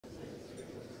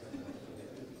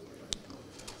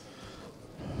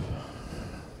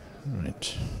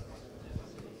Right.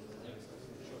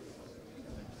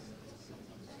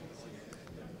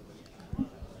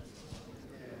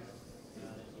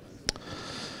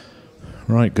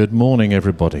 Right, good morning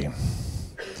everybody.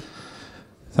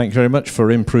 Thank you very much for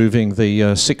improving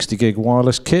the 60 gig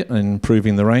wireless kit and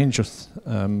improving the range.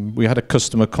 We had a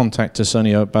customer contact us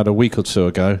only about a week or two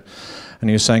ago, and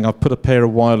he was saying, I've put a pair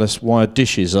of wireless wired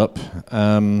dishes up,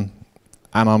 and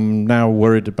I'm now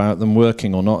worried about them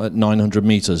working or not at 900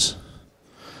 meters.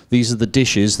 These are the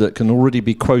dishes that can already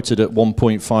be quoted at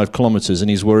 1.5 kilometers, and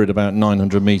he's worried about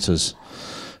 900 meters.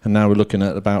 And now we're looking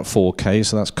at about 4K,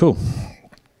 so that's cool.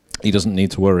 He doesn't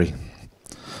need to worry,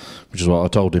 which is what I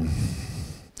told him.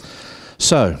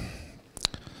 So,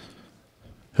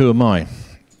 who am I?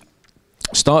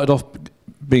 Started off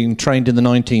being trained in the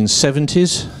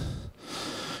 1970s,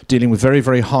 dealing with very,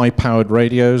 very high-powered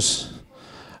radios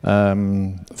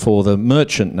for the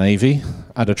merchant navy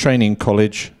at a training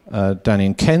college down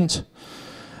in Kent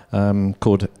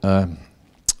called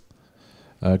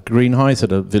Greenhithe,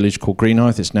 at a village called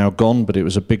Greenhithe. It's now gone, but it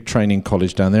was a big training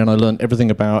college down there, and I learned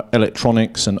everything about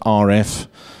electronics and RF,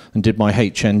 and did my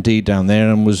HND down there,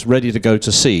 and was ready to go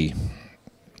to sea.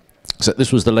 So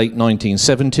this was the late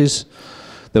 1970s.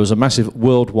 There was a massive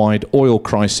worldwide oil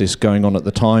crisis going on at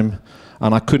the time,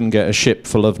 and I couldn't get a ship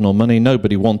for love nor money.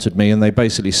 Nobody wanted me, and they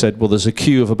basically said, well, there's a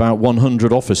queue of about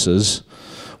 100 officers.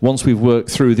 Once we've worked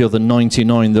through the other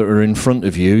 99 that are in front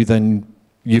of you, then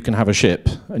you can have a ship,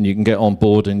 and you can get on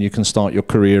board, and you can start your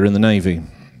career in the Navy.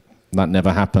 That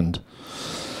never happened.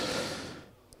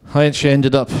 I actually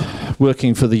ended up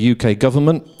working for the UK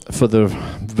government for the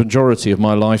majority of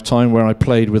my lifetime, where I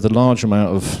played with a large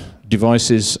amount of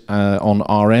devices on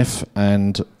RF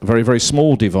and very, very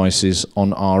small devices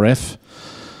on RF,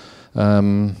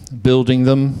 building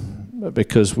them,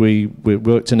 because we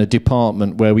worked in a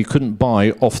department where we couldn't buy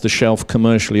off-the-shelf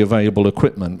commercially available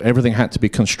equipment. Everything had to be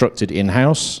constructed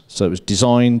in-house, so it was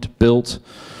designed, built,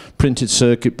 printed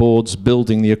circuit boards,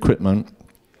 building the equipment,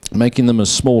 making them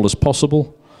as small as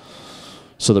possible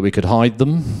so that we could hide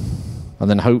them, and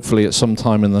then hopefully at some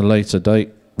time in the later date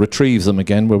retrieve them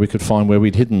again where we could find where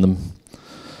we'd hidden them.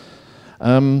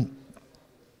 The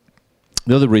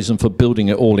other reason for building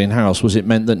it all in-house was it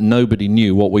meant that nobody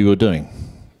knew what we were doing.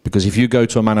 Because if you go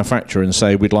to a manufacturer and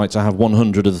say, we'd like to have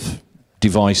 100 of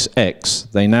device X,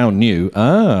 they now knew,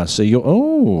 so you're,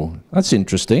 oh, that's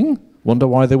interesting. Wonder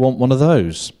why they want one of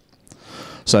those.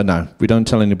 So no, we don't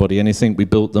tell anybody anything. We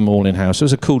built them all in-house. It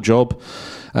was a cool job,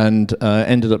 and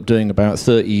ended up doing about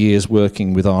 30 years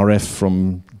working with RF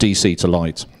from DC to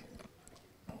light,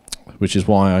 which is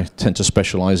why I tend to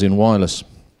specialize in wireless.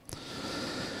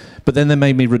 But then they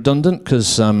made me redundant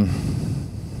because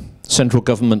central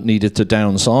government needed to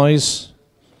downsize,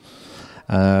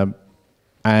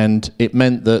 and it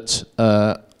meant that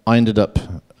I ended up,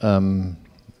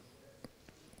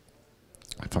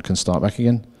 if I can start back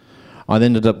again, I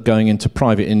ended up going into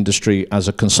private industry as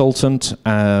a consultant,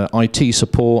 IT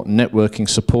support, networking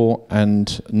support,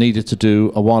 and needed to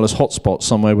do a wireless hotspot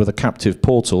somewhere with a captive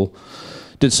portal.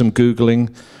 Did some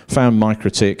Googling, found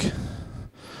MikroTik,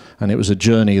 and it was a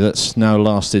journey that's now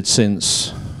lasted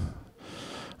since,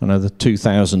 I know, the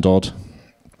 2000 odd.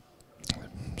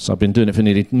 So I've been doing it for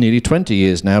nearly 20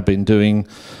 years now, been doing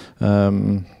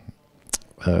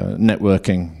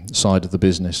networking side of the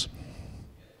business.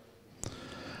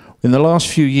 In the last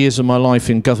few years of my life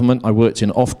in government, I worked in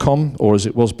Ofcom, or as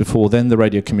it was before then, the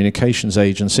Radio Communications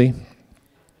Agency,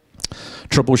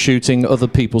 troubleshooting other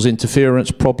people's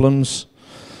interference problems,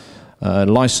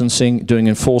 licensing, doing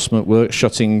enforcement work,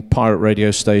 shutting pirate radio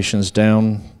stations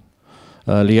down,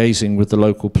 liaising with the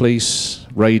local police,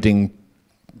 raiding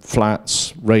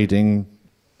flats, raiding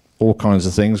all kinds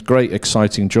of things. Great,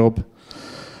 exciting job.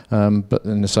 But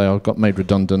then they say I got made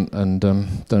redundant and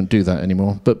don't do that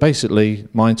anymore. But basically,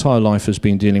 my entire life has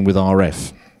been dealing with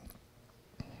RF,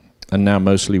 and now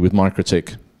mostly with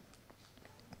MikroTik.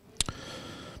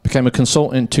 Became a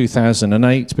consultant in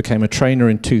 2008, became a trainer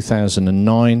in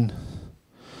 2009,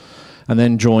 and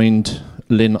then joined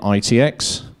Lin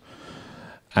ITX.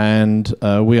 And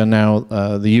we are now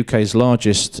the UK's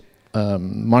largest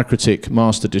MikroTik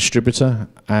master distributor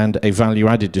and a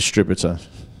value-added distributor.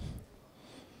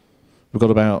 We've got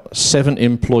about 7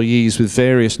 employees with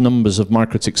various numbers of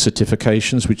MikroTik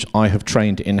certifications, which I have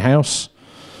trained in-house.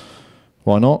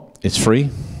 Why not? It's free.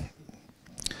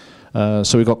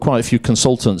 So we've got quite a few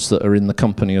consultants that are in the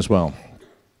company as well.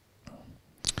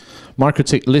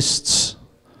 MikroTik lists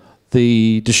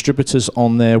the distributors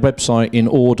on their website in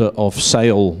order of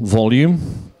sale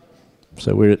volume.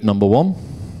 So we're at number 1.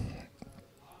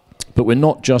 But we're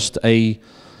not just a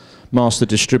master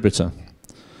distributor.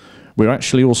 We're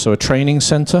actually also a training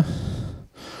centre.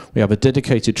 We have a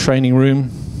dedicated training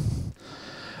room,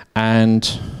 and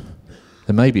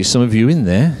there may be some of you in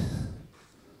there.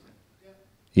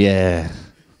 Yeah,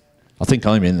 I think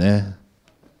I'm in there.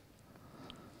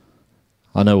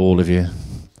 I know all of you.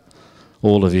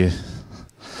 All of you.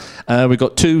 We've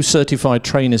got 2 certified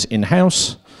trainers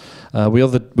in-house.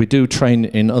 We do train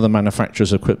in other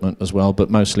manufacturers' equipment as well, but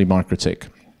mostly MikroTik.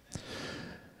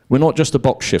 We're not just a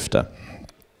box shifter.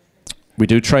 We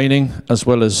do training as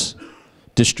well as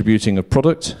distributing of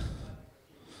product.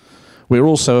 We're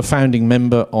also a founding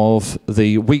member of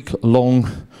the week-long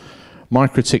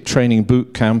MikroTik training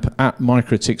boot camp at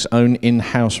MikroTik's own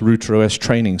in-house Router OS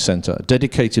training center, a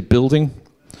dedicated building,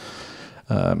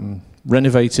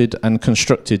 renovated and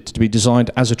constructed to be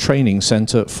designed as a training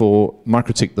center for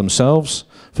MikroTik themselves,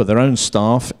 for their own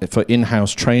staff, for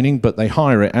in-house training, but they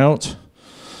hire it out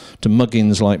to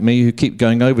muggins like me who keep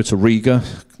going over to Riga.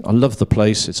 I love the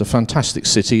place. It's a fantastic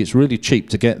city. It's really cheap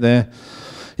to get there.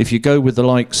 If you go with the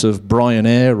likes of Brian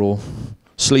Air or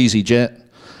Sleazy Jet,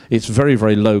 it's very,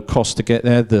 very low cost to get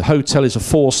there. The hotel is a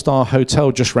 4-star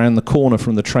hotel just round the corner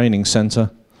from the training center.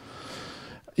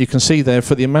 You can see there,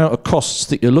 for the amount of costs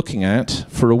that you're looking at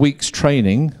for a week's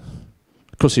training,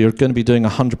 because you're going to be doing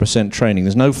 100% training.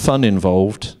 There's no fun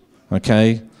involved,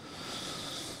 okay?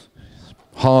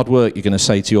 Hard work, you're going to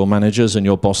say to your managers and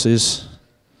your bosses.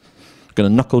 You're going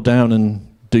to knuckle down and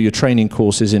do your training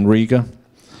courses in Riga.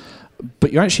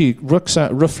 But you actually works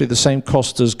out roughly the same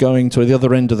cost as going to the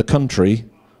other end of the country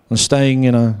and staying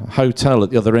in a hotel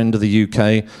at the other end of the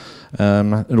UK.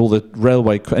 And all the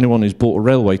railway, anyone who's bought a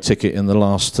railway ticket in the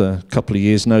last couple of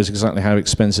years knows exactly how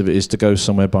expensive it is to go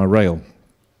somewhere by rail.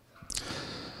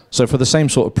 So for the same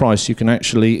sort of price, you can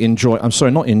actually enjoy, I'm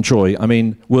sorry, not enjoy, I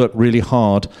mean work really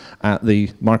hard at the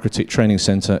MikroTik Training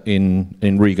Center in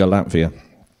Riga, Latvia.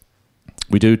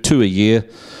 We do 2 a year,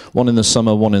 1 in the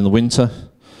summer, 1 in the winter.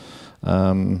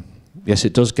 Yes,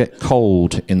 it does get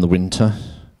cold in the winter,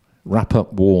 wrap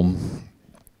up warm,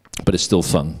 but it's still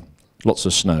fun. Lots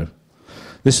of snow.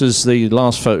 This is the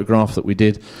last photograph that we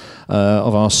did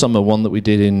of our summer one that we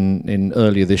did in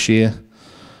earlier this year.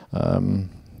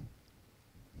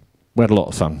 We had a lot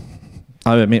of fun.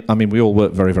 I mean, we all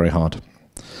work very, very hard.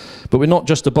 But we're not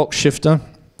just a box shifter.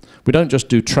 We don't just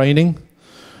do training.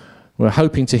 We're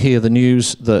hoping to hear the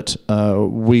news that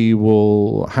we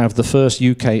will have the first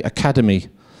UK academy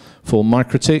for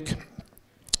MikroTik.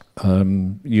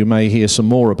 You may hear some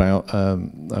more about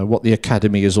what the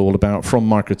academy is all about from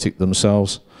MikroTik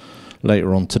themselves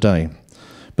later on today.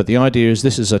 But the idea is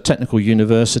this is a technical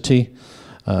university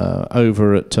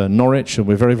over at Norwich, and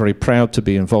we're very, very proud to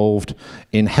be involved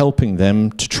in helping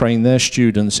them to train their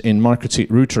students in MikroTik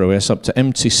Router OS up to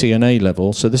MTCNA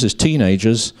level. So this is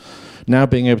teenagers now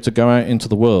being able to go out into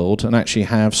the world and actually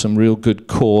have some real good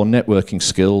core networking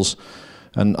skills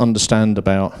and understand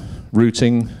about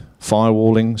routing,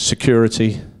 firewalling,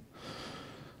 security,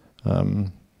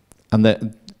 and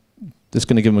that's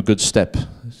going to give them a good step.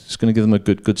 It's going to give them a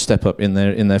good step up in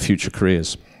their future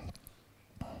careers.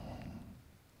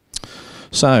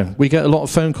 So we get a lot of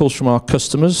phone calls from our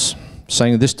customers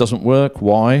saying this doesn't work.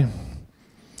 Why?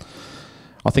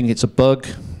 I think it's a bug.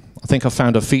 I think I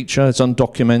found a feature. It's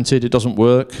undocumented. It doesn't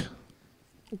work.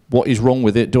 What is wrong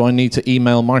with it? Do I need to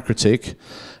email MikroTik?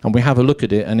 And we have a look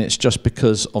at it, and it's just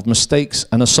because of mistakes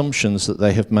and assumptions that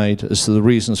they have made as to the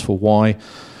reasons for why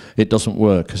it doesn't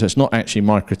work. So it's not actually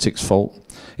MikroTik's fault.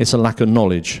 It's a lack of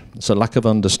knowledge. It's a lack of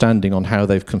understanding on how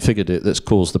they've configured it that's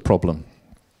caused the problem.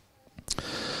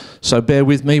 So bear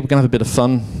with me. We're going to have a bit of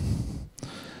fun,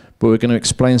 but we're going to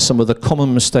explain some of the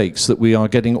common mistakes that we are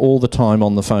getting all the time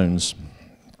on the phones.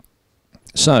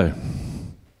 So,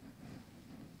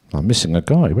 I'm missing a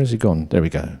guy. Where's he gone? There we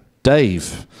go.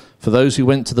 Dave. For those who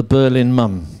went to the Berlin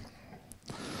Mum.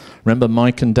 Remember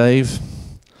Mike and Dave?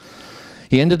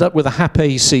 He ended up with a HAP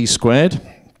AC squared,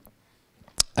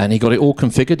 and he got it all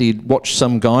configured. He'd watched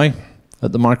some guy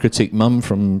at the MikroTik Mum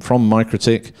from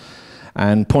MikroTik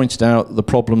and pointed out the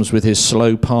problems with his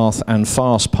slow path and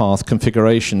fast path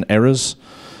configuration errors,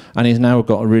 and he's now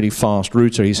got a really fast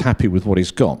router. He's happy with what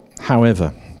he's got.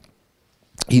 However,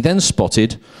 he then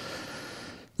spotted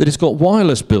that it's got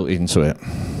wireless built into it.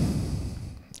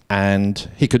 And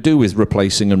he could do with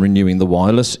replacing and renewing the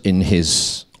wireless in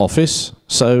his office,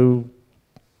 so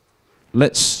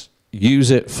let's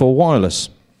use it for wireless.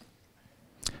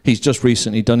 He's just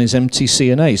recently done his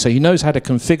MTCNA, so he knows how to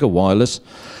configure wireless.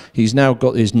 He's now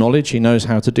got his knowledge, he knows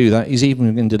how to do that. He's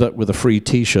even ended up with a free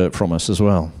t-shirt from us as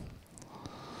well.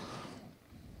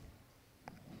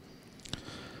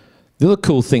 The other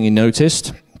cool thing he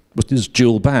noticed was this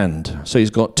dual band. So he's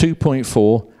got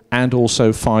 2.4 and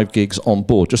also 5 gigs on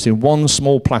board. Just in one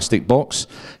small plastic box,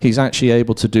 he's actually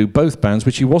able to do both bands,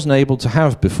 which he wasn't able to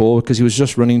have before because he was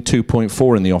just running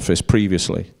 2.4 in the office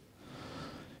previously.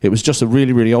 It was just a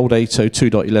really, really old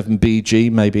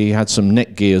 802.11bg. Maybe he had some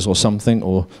Netgears or something,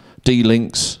 or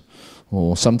D-Links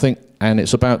or something, and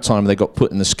it's about time they got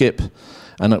put in the skip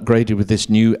and upgraded with this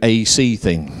new AC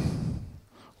thing,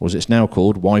 or as it's now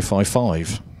called, Wi-Fi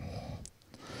 5.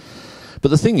 But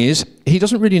the thing is, he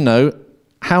doesn't really know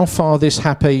how far this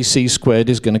HAP AC squared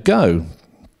is going to go.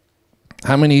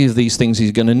 How many of these things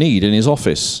he's going to need in his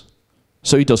office.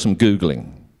 So he does some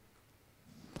Googling.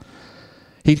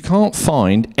 He can't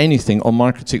find anything on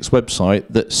MikroTik's website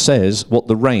that says what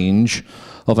the range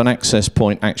of an access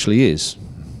point actually is.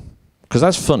 Because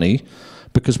that's funny,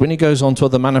 because when he goes onto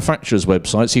other manufacturers'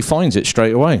 websites, he finds it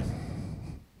straight away.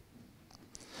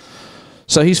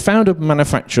 So he's found a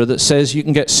manufacturer that says you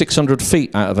can get 600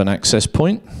 feet out of an access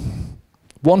point,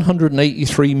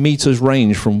 183 meters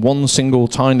range from one single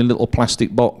tiny little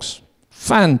plastic box.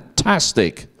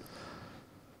 Fantastic!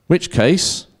 Which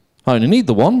case, I only need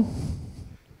the one,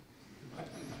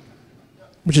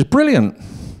 which is brilliant.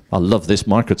 I love this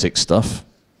MikroTik stuff.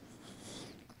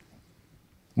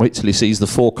 Wait till he sees the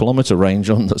 4-kilometer range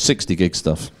on the 60 gig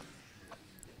stuff.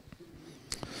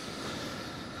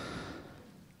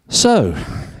 So,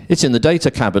 it's in the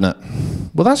data cabinet.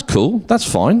 Well, that's cool, that's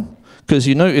fine, because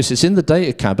you notice it's in the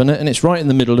data cabinet and it's right in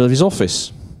the middle of his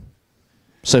office.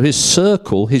 So his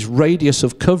circle, his radius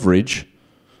of coverage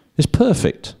is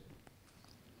perfect.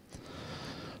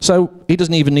 So he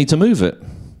doesn't even need to move it.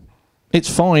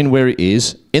 It's fine where it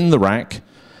is, in the rack,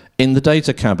 in the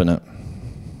data cabinet.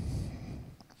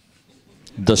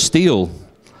 The steel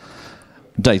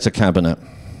data cabinet.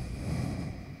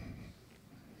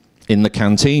 In the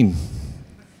canteen.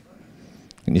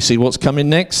 Can you see what's coming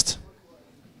next?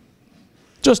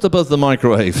 Just above the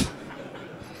microwave.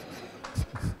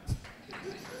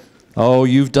 Oh,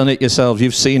 you've done it yourselves.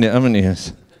 You've seen it, haven't you?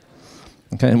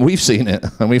 Okay, and we've seen it,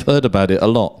 and we've heard about it a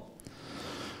lot.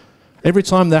 Every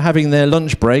time they're having their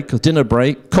lunch break, dinner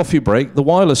break, coffee break, the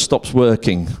wireless stops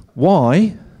working.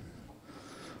 Why?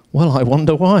 Well, I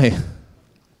wonder why.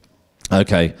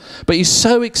 Okay, but he's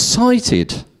so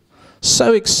excited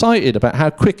about how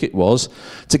quick it was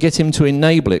to get him to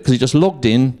enable it, because he just logged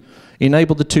in,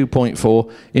 enabled the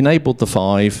 2.4, enabled the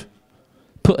 5,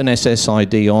 put an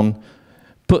SSID on,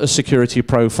 put a security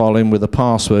profile in with a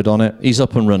password on it, he's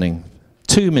up and running.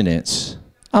 2 minutes.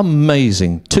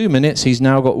 Amazing. 2 minutes, he's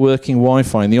now got working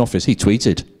Wi-Fi in the office. He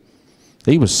tweeted.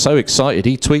 He was so excited,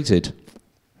 he tweeted.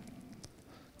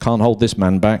 Can't hold this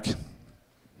man back.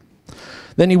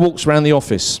 Then he walks around the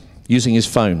office using his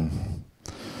phone.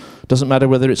 Doesn't matter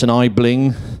whether it's an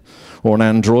iBling or an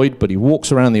Android, but he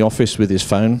walks around the office with his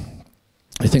phone.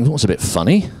 I think that's a bit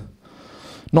funny.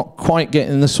 Not quite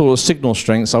getting the sort of signal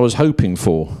strengths I was hoping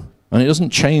for. And it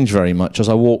doesn't change very much as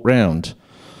I walk round.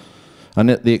 And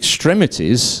at the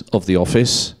extremities of the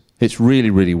office, it's really,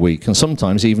 really weak, and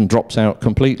sometimes even drops out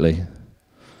completely.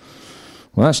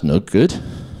 Well, that's no good.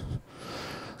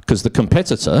 Because the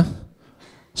competitor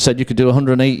said you could do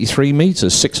 183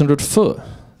 meters, 600 foot.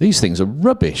 These things are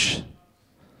rubbish.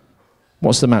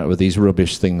 What's the matter with these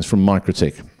rubbish things from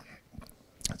MikroTik?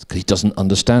 Because he doesn't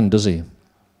understand, does he?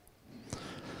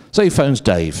 So he phones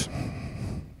Dave.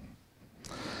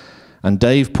 And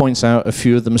Dave points out a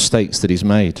few of the mistakes that he's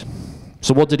made.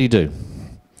 So what did he do?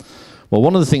 Well,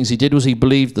 one of the things he did was he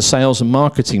believed the sales and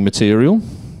marketing material,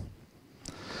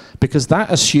 because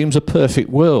that assumes a perfect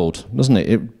world, doesn't it?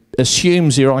 It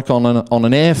assumes you're like on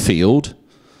an airfield,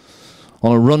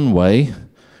 on a runway,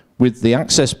 with the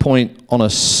access point on a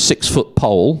 6-foot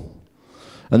pole,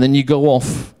 and then you go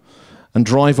off and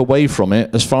drive away from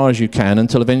it as far as you can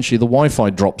until eventually the Wi-Fi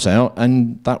drops out,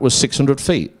 and that was 600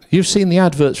 feet. You've seen the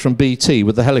adverts from BT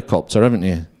with the helicopter, haven't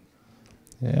you?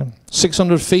 Yeah.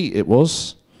 600 feet it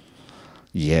was.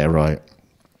 Yeah, right.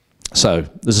 So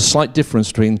there's a slight difference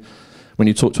between when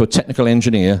you talk to a technical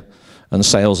engineer and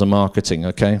sales and marketing,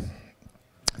 okay?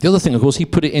 The other thing, of course, he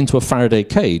put it into a Faraday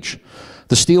cage.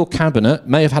 The steel cabinet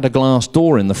may have had a glass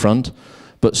door in the front,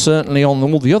 but certainly on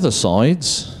all the other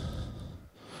sides,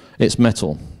 it's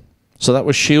metal. So that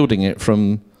was shielding it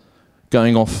from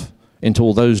going off into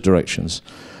all those directions.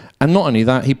 And not only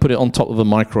that, he put it on top of a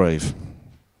microwave.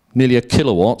 Nearly a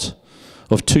kilowatt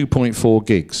of 2.4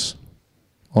 gigs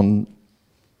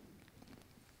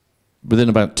within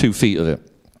about 2 feet of it.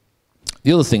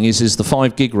 The other thing is the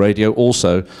 5 gig radio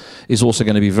is also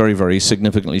going to be very, very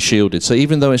significantly shielded. So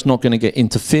even though it's not going to get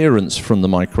interference from the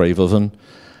microwave oven,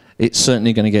 it's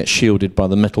certainly going to get shielded by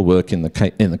the metalwork in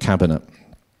the cabinet.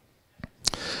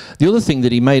 The other thing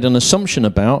that he made an assumption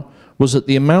about was that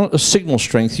the amount of signal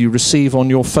strength you receive on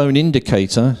your phone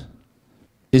indicator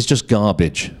is just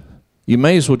garbage. You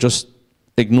may as well just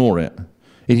ignore it.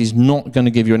 It is not going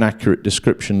to give you an accurate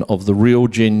description of the real,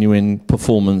 genuine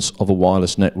performance of a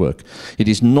wireless network. It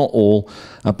is not all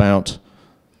about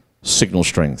signal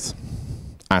strength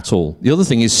at all. The other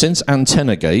thing is, since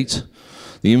AntennaGate,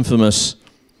 the infamous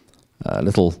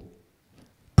little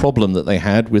problem that they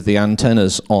had with the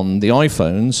antennas on the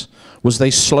iPhones was they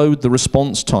slowed the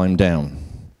response time down.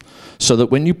 So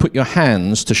that when you put your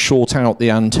hands to short out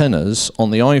the antennas on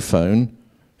the iPhone,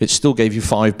 it still gave you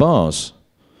 5 bars.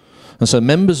 And so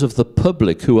members of the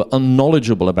public who are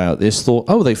unknowledgeable about this thought,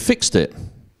 oh, they fixed it.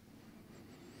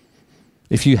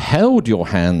 If you held your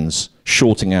hands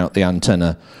shorting out the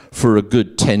antenna for a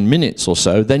good 10 minutes or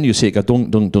so, then you see it go dunk,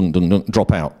 dunk, dunk, dunk, dunk,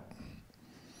 drop out.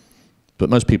 But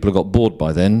most people have got bored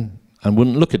by then and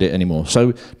wouldn't look at it anymore.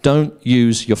 So don't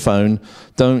use your phone,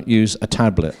 don't use a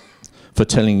tablet for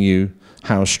telling you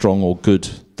how strong or good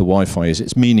the Wi-Fi is.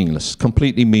 It's meaningless,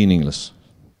 completely meaningless.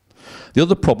 The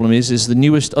other problem is the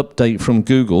newest update from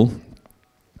Google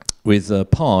with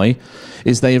Pi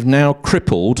is they have now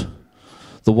crippled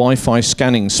the Wi-Fi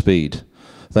scanning speed.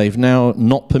 They've now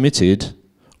not permitted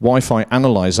Wi-Fi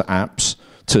analyzer apps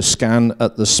to scan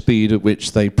at the speed at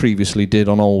which they previously did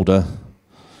on older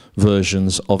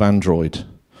versions of Android.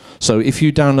 So if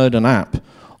you download an app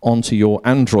onto your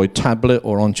Android tablet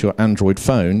or onto your Android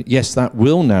phone, yes, that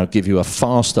will now give you a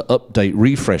faster update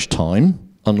refresh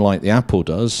time, unlike the Apple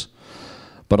does.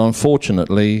 But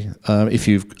unfortunately, if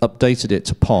you've updated it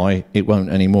to Pi, it won't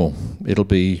anymore. It'll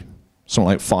be something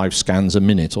like 5 scans a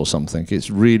minute or something. It's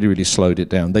really, really slowed it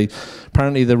down.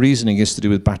 Apparently the reasoning is to do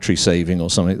with battery saving or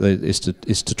something. Is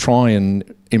to try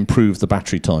and improve the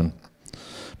battery time.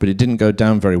 But it didn't go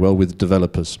down very well with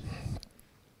developers.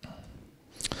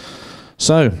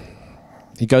 So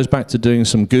he goes back to doing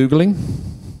some Googling.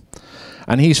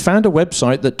 And he's found a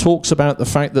website that talks about the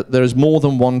fact that there is more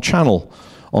than one channel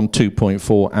on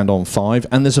 2.4 and on 5,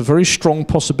 and there's a very strong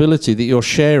possibility that you're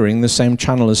sharing the same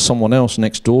channel as someone else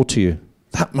next door to you.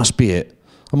 That must be it.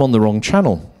 I'm on the wrong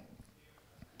channel.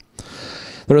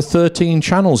 There are 13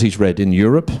 channels he's read in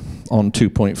Europe on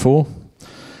 2.4,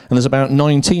 and there's about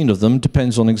 19 of them,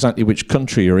 depends on exactly which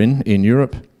country you're in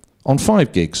Europe, on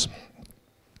 5 gigs.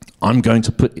 I'm going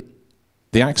to put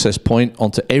the access point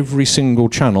onto every single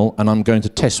channel, and I'm going to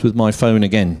test with my phone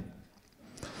again.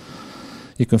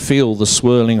 You can feel the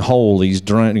swirling hole he's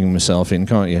drowning himself in,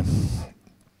 can't you?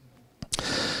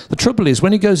 The trouble is,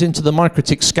 when he goes into the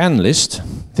MikroTik scan list,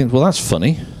 he thinks, well, that's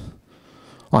funny.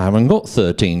 I haven't got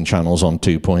 13 channels on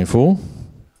 2.4.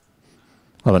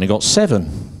 I've only got 7.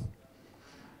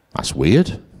 That's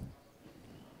weird.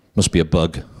 Must be a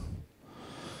bug.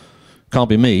 Can't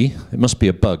be me. It must be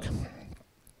a bug.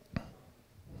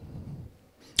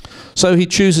 So he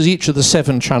chooses each of the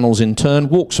 7 channels in turn,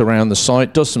 walks around the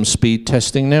site, does some speed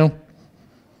testing now.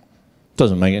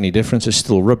 Doesn't make any difference, it's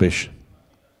still rubbish.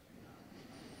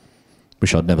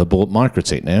 Wish I'd never bought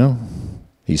MikroTik now,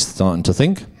 he's starting to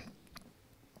think.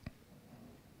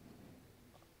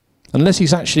 Unless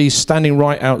he's actually standing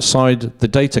right outside the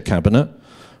data cabinet,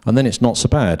 and then it's not so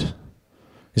bad.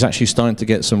 He's actually starting to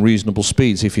get some reasonable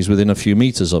speeds if he's within a few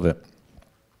meters of it.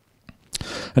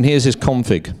 And here's his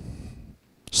config.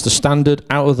 It's the standard,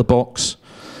 out-of-the-box,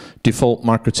 default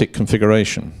MikroTik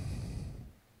configuration.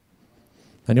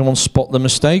 Anyone spot the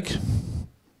mistake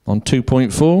on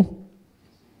 2.4?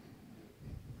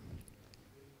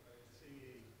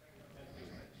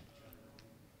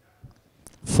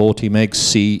 .40 meg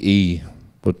CE.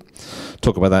 We'll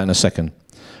talk about that in a second.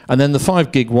 And then the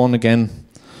 5 gig one, again,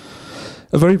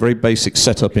 a very, very basic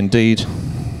setup indeed.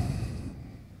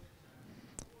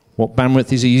 What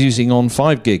bandwidth is he using on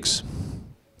 5 gigs?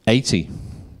 80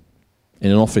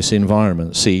 in an office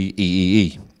environment,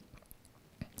 CEEE.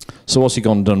 So what's he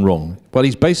gone and done wrong? Well,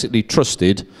 he's basically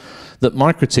trusted that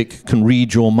MikroTik can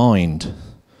read your mind.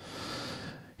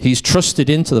 He's trusted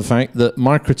into the fact that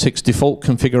MikroTik's default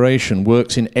configuration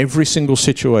works in every single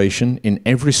situation, in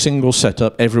every single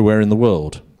setup, everywhere in the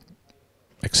world.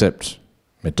 Except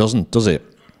it doesn't, does it?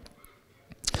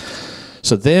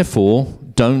 So therefore,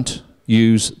 don't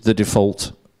use the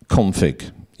default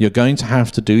config. You're going to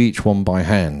have to do each one by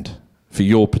hand for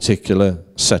your particular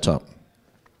setup.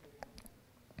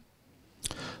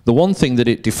 The one thing that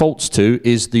it defaults to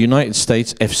is the United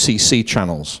States FCC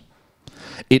channels.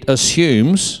 It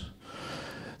assumes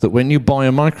that when you buy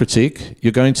a MikroTik,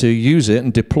 you're going to use it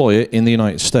and deploy it in the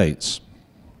United States.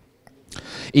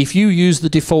 If you use the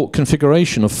default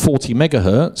configuration of 40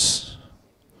 megahertz,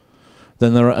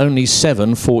 then there are only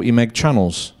 7 40 meg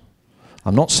channels.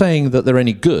 I'm not saying that they're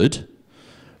any good,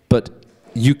 but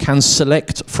you can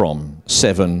select from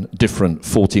 7 different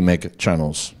 40 meg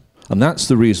channels. And that's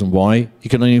the reason why you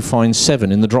can only find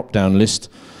 7 in the drop-down list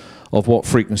of what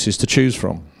frequencies to choose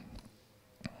from.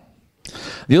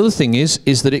 The other thing is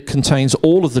that it contains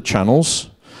all of the channels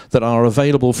that are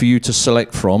available for you to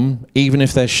select from, even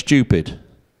if they're stupid,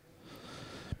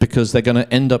 because they're going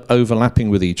to end up overlapping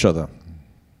with each other.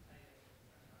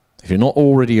 If you're not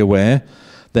already aware,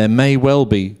 there may well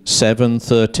be 7,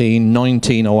 13,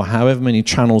 19, or however many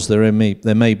channels there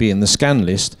may be in the scan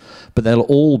list, but they'll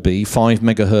all be 5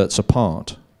 megahertz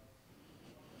apart.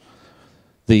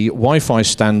 The Wi-Fi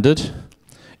standard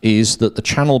is that the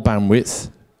channel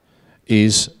bandwidth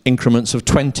is increments of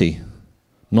 20,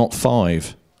 not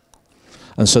 5.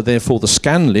 And so therefore the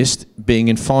scan list, being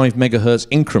in 5 megahertz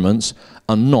increments,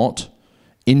 are not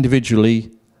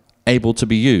individually able to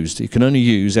be used. You can only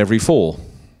use every 4,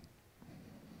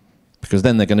 because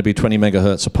then they're going to be 20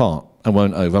 megahertz apart and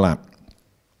won't overlap.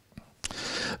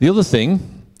 The other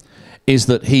thing is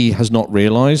that he has not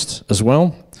realized as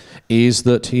well, is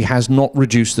that he has not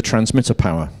reduced the transmitter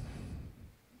power.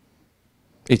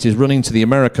 It is running to the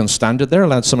American standard. They're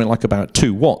allowed something like about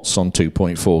 2 watts on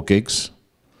 2.4 gigs.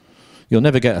 You'll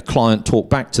never get a client talk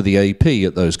back to the AP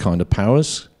at those kind of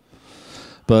powers.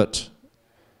 But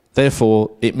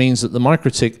therefore, it means that the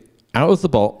MikroTik, out of the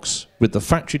box, with the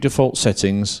factory default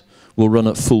settings, will run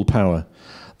at full power.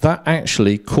 That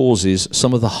actually causes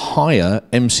some of the higher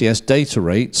MCS data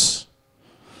rates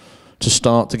to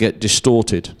start to get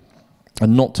distorted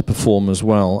and not to perform as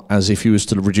well as if you was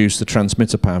to reduce the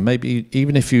transmitter power. Maybe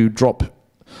even if you drop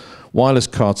wireless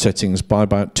card settings by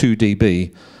about 2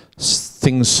 dB,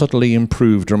 things suddenly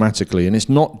improve dramatically. And it's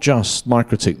not just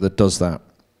MikroTik that does that.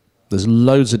 There's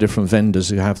loads of different vendors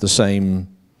who have the same,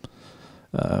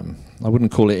 I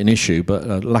wouldn't call it an issue, but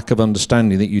a lack of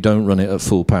understanding that you don't run it at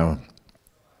full power.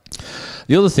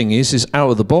 The other thing is out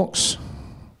of the box,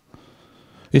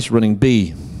 it's running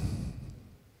B.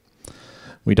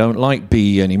 We don't like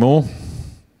B anymore,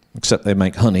 except they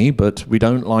make honey, but we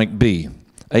don't like B.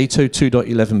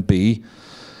 802.11b,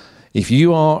 if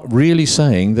you are really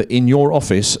saying that in your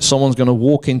office someone's going to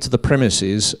walk into the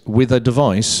premises with a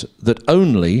device that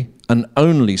only and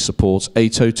only supports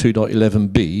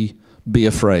 802.11b, be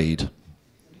afraid.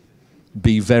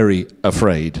 Be very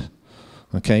afraid.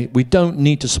 Okay? We don't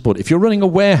need to support it. If you're running a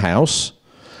warehouse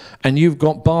and you've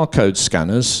got barcode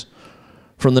scanners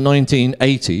from the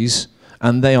 1980s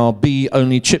and they are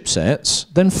B-only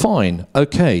chipsets, then fine,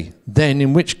 okay. Then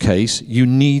in which case you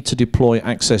need to deploy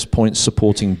access points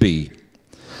supporting B.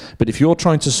 But if you're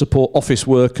trying to support office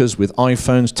workers with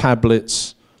iPhones,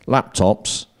 tablets,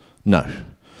 laptops, no.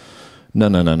 No,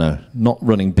 no, no, no. Not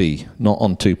running B, not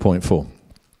on 2.4.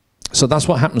 So that's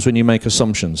what happens when you make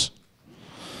assumptions.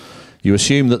 You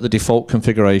assume that the default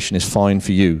configuration is fine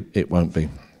for you. It won't be.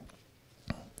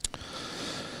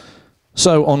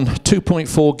 So on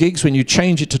 2.4 gigs, when you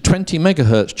change it to 20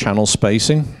 megahertz channel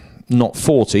spacing, not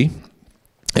 40,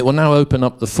 it will now open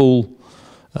up the full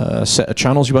set of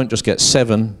channels. You won't just get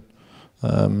 7,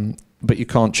 but you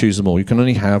can't choose them all. You can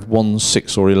only have 1,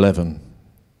 6, or 11,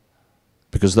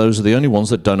 because those are the only ones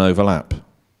that don't overlap,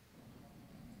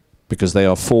 because they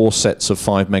are 4 sets of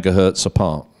 5 megahertz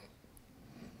apart,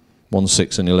 1,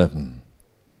 6, and 11.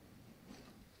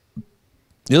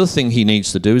 The other thing he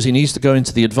needs to do is he needs to go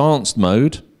into the advanced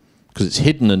mode, because it's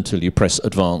hidden until you press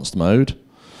advanced mode.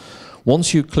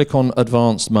 Once you click on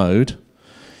advanced mode,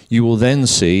 you will then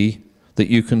see that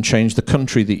you can change the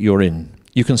country that you're in.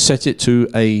 You can set it to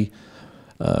a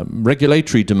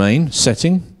regulatory domain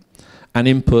setting and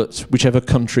input whichever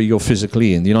country you're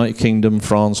physically in. The United Kingdom,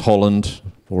 France, Holland,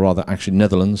 or rather actually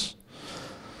Netherlands,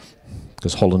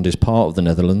 because Holland is part of the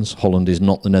Netherlands. Holland is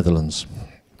not the Netherlands.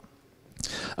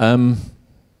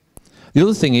 The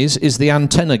other thing is the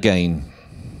antenna gain.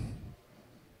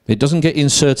 It doesn't get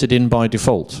inserted in by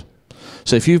default.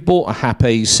 So if you've bought a HAP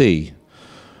AC,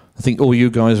 I think all you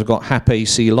guys have got HAP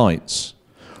AC lights.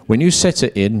 When you set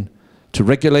it in to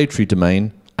regulatory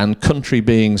domain and country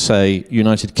being, say,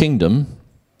 United Kingdom,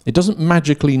 it doesn't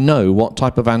magically know what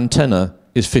type of antenna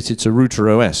is fitted to router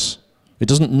OS. It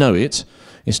doesn't know it.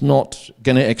 It's not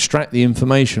going to extract the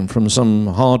information from some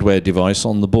hardware device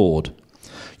on the board.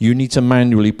 You need to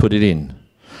manually put it in.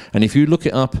 And if you look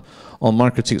it up on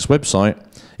MikroTik's website,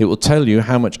 it will tell you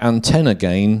how much antenna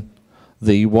gain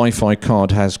the Wi-Fi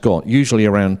card has got, usually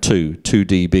around 2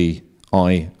 dBi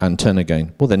antenna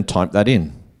gain. Well, then type that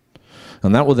in.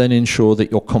 And that will then ensure that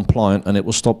you're compliant, and it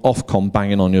will stop Ofcom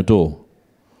banging on your door.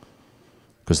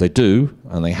 Because they do,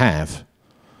 and they have.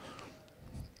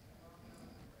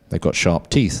 They've got sharp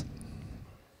teeth.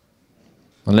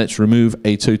 And let's remove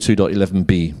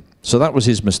 802.11b. So that was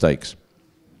his mistakes.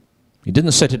 He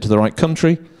didn't set it to the right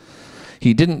country.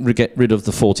 He didn't get rid of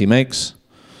the 40 megs.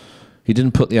 He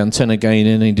didn't put the antenna gain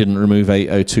in. He didn't remove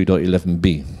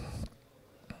 802.11b.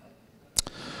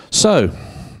 So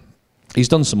he's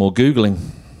done some more Googling.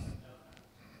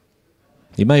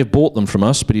 He may have bought them from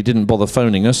us, but he didn't bother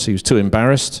phoning us. He was too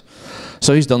embarrassed.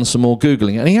 So he's done some more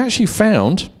Googling. And he actually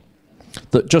found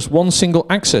that just one single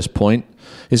access point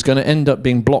is going to end up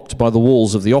being blocked by the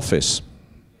walls of the office.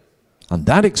 And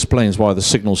that explains why the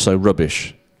signal's so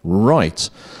rubbish. Right.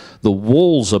 The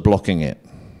walls are blocking it.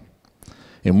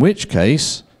 In which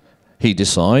case, he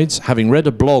decides, having read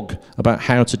a blog about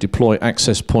how to deploy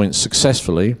access points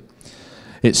successfully,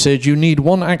 it said you need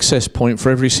one access point for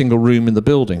every single room in the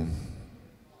building,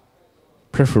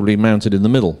 preferably mounted in the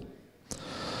middle.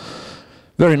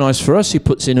 Very nice for us. He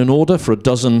puts in an order for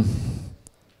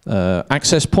 12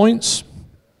 access points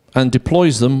and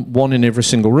deploys them, one in every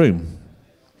single room.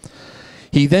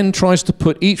 He then tries to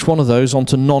put each one of those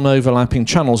onto non-overlapping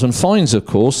channels and finds, of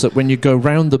course, that when you go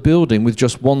round the building with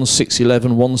just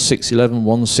 1.6.11, 1.6.11,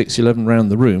 1.6.11 round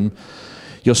the room,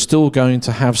 you're still going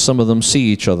to have some of them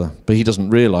see each other. But he doesn't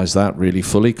realize that really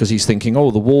fully because he's thinking,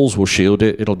 oh, the walls will shield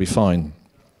it, it'll be fine.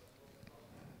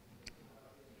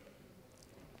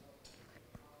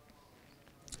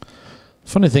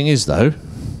 Funny thing is, though,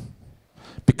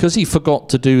 because he forgot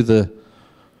to do the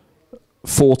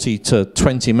 40 to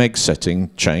 20 meg setting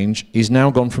change, he's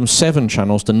now gone from 7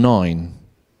 channels to 9.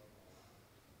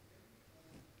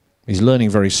 He's learning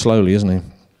very slowly, isn't he?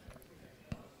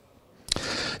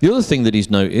 The other thing that he's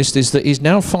noticed is that he's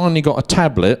now finally got a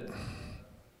tablet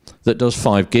that does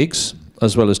 5 gigs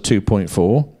as well as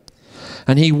 2.4,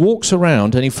 and he walks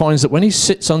around and he finds that when he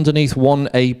sits underneath one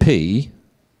AP, he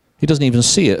doesn't even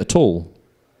see it at all.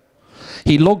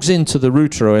 He logs into the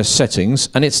router OS settings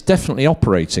and it's definitely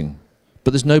operating, but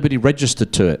there's nobody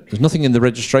registered to it. There's nothing in the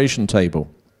registration table.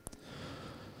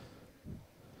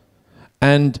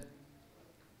 And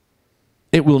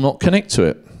it will not connect to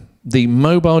it. The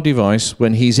mobile device,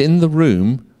 when he's in the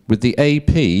room with the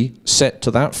AP set to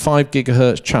that 5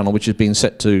 gigahertz channel, which has been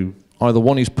set to either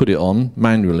one he's put it on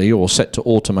manually or set to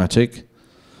automatic,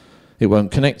 it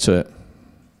won't connect to it.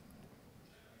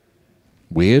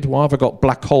 Weird. Why have I got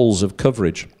black holes of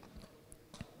coverage?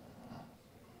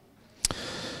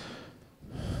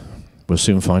 We'll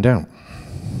soon find out.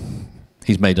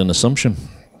 He's made an assumption.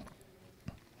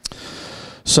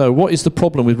 So what is the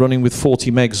problem with running with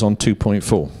 40 megs on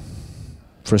 2.4?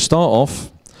 For a start off,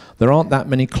 there aren't that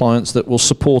many clients that will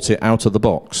support it out of the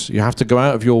box. You have to go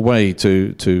out of your way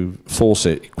to force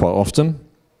it quite often.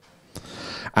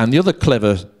 And the other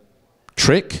clever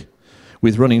trick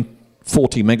with running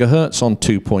 40 megahertz on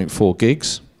 2.4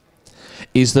 gigs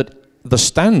is that the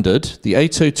standard, the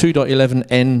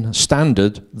 802.11n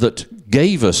standard that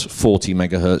gave us 40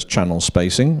 megahertz channel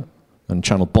spacing and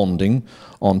channel bonding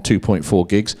on 2.4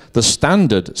 gigs, the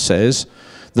standard says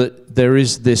that there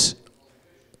is this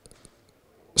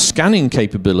scanning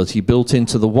capability built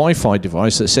into the Wi-Fi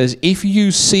device that says if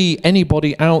you see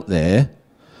anybody out there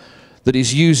that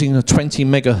is using a 20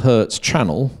 megahertz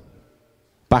channel,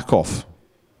 back off.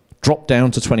 Drop down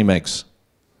to 20 megs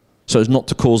so as not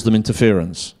to cause them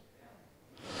interference.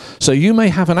 So you may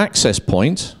have an access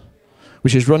point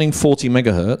which is running 40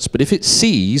 megahertz, but if it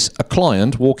sees a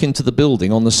client walk into the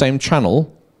building on the same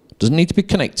channel, doesn't need to be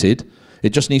connected, it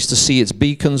just needs to see its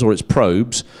beacons or its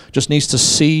probes, just needs to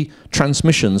see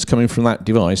transmissions coming from that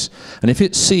device, and if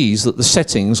it sees that the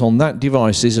settings on that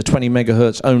device is a 20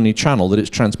 megahertz only channel that it's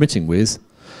transmitting with,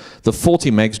 the 40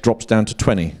 megs drops down to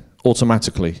 20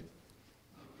 automatically.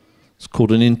 It's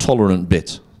called an intolerant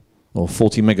bit, or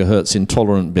 40 megahertz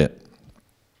intolerant bit.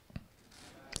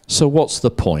 So what's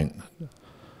the point?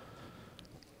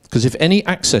 Because if any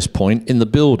access point in the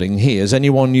building hears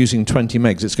anyone using 20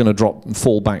 megs, it's going to drop and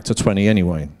fall back to 20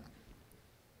 anyway.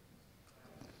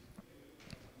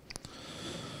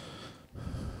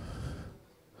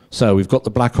 So we've got the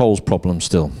black holes problem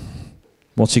still.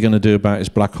 What's he going to do about his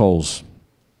black holes?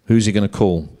 Who's he going to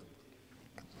call?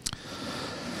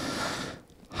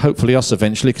 Hopefully us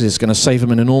eventually, because it's going to save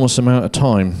him an enormous amount of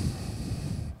time.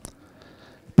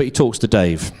 But he talks to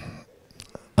Dave.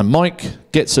 And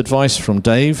Mike gets advice from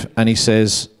Dave, and he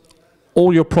says,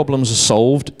 all your problems are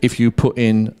solved if you put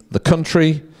in the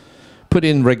country, put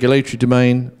in regulatory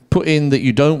domain, put in that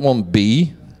you don't want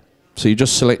B, so you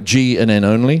just select G and N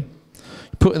only,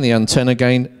 put in the antenna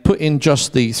gain, put in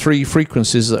just the 3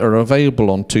 frequencies that are available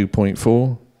on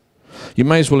 2.4. You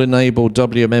may as well enable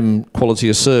WMM quality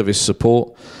of service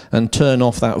support and turn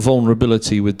off that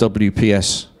vulnerability with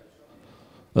WPS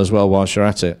as well whilst you're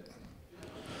at it.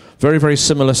 Very, very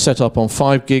similar setup on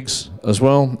 5 gigs as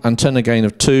well. Antenna gain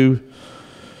of 2.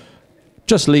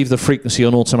 Just leave the frequency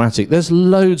on automatic. There's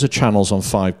loads of channels on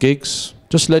 5 gigs.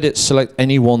 Just let it select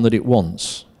any one that it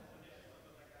wants.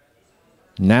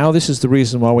 Now this is the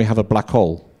reason why we have a black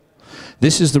hole.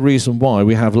 This is the reason why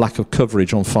we have lack of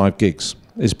coverage on 5 gigs.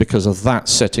 Is because of that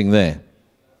setting there.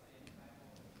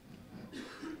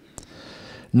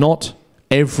 Not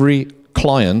every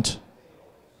client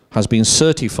has been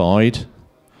certified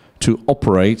to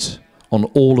operate on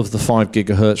all of the 5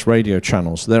 gigahertz radio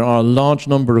channels. There are a large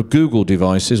number of Google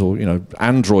devices or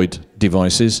Android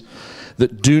devices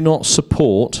that do not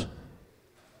support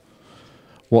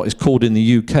what is called in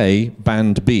the UK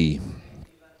band B.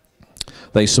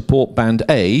 They support band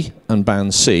A and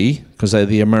band C because they're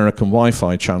the American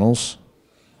Wi-Fi channels,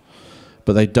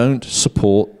 but they don't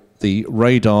support the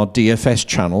radar DFS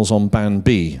channels on band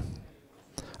B.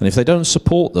 And if they don't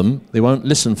support them, they won't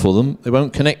listen for them, they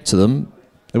won't connect to them,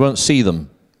 they won't see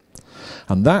them.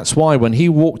 And that's why when he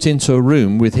walked into a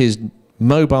room with his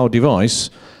mobile device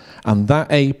and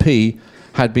that AP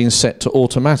had been set to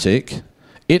automatic,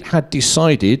 it had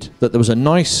decided that there was a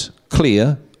nice,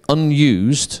 clear,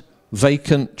 unused,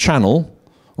 vacant channel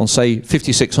on, say,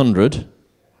 5600,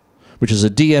 which is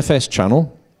a DFS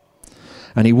channel,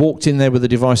 and he walked in there with a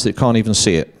device that can't even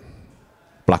see it.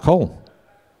 Black hole.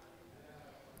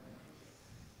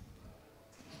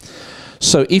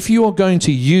 So if you are going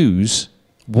to use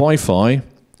Wi-Fi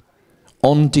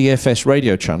on DFS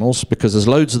radio channels, because there's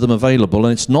loads of them available,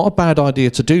 and it's not a bad idea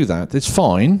to do that, it's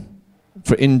fine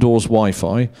for indoors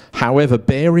Wi-Fi. However,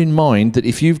 bear in mind that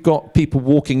if you've got people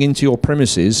walking into your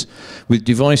premises with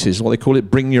devices, what they call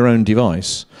it, bring your own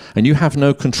device, and you have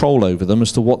no control over them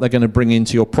as to what they're going to bring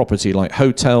into your property, like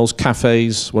hotels,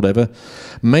 cafes, whatever,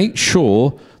 make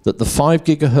sure that the 5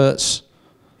 gigahertz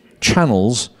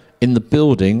channels in the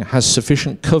building has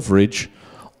sufficient coverage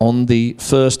on the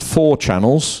first 4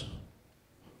 channels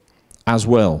as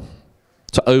well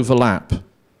to overlap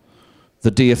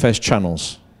the DFS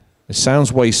channels. It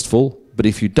sounds wasteful, but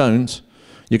if you don't,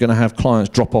 you're going to have clients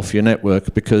drop off your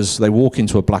network because they walk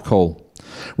into a black hole.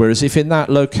 Whereas if in that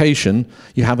location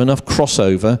you have enough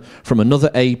crossover from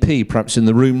another AP, perhaps in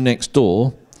the room next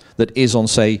door, that is on,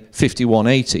 say,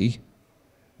 5180,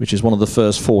 which is one of the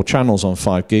first 4 channels on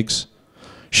 5 gigs,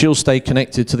 she'll stay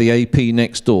connected to the AP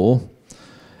next door.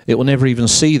 It will never even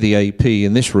see the AP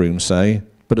in this room, say,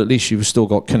 but at least you've still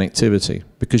got connectivity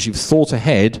because you've thought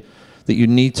ahead that you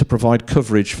need to provide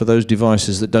coverage for those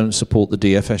devices that don't support the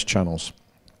DFS channels.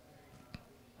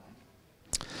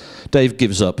 Dave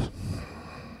gives up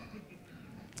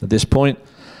at this point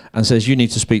and says, you need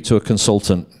to speak to a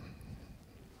consultant.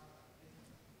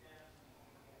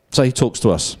 So he talks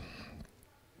to us.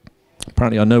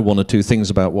 Apparently I know 1 or 2 things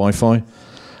about Wi-Fi,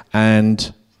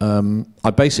 and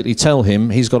I basically tell him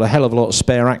he's got a hell of a lot of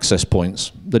spare access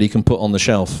points that he can put on the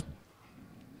shelf.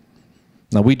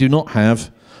 Now, we do not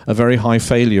have a very high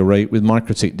failure rate with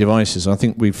MikroTik devices. I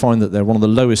think we find that they're one of the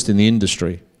lowest in the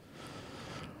industry.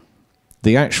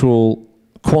 The actual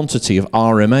quantity of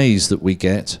RMAs that we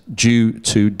get due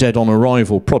to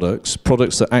dead-on-arrival products,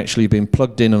 products that actually been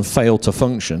plugged in and failed to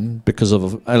function because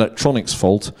of an electronics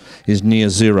fault, is near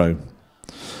 0.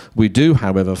 We do,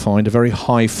 however, find a very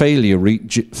high failure rate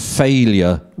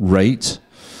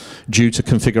due to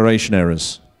configuration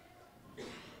errors.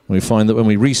 We find that when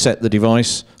we reset the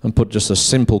device and put just a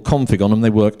simple config on them, they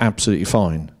work absolutely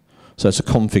fine. So it's a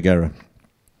config error.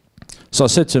 So I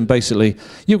said to him, basically,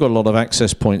 you've got a lot of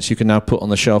access points you can now put on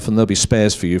the shelf, and there'll be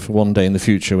spares for you for one day in the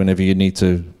future whenever you need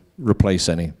to replace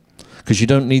any. Because you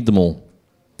don't need them all.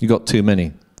 You've got too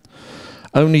many.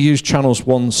 Only use channels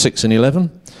 1, 6, and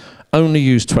 11. Only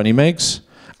use 20 megs.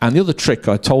 And the other trick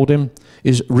I told him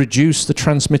is reduce the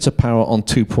transmitter power on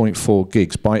 2.4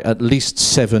 gigs by at least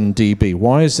 7 dB.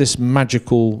 Why is this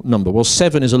magical number? Well,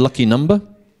 7 is a lucky number.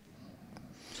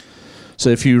 So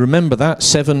if you remember that,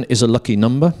 7 is a lucky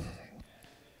number.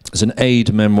 It's an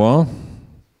aide memoire.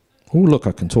 Oh, look,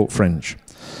 I can talk French.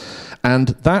 And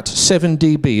that 7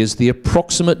 dB is the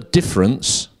approximate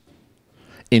difference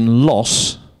in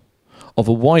loss of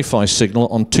a Wi-Fi signal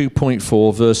on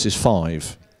 2.4 versus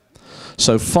 5.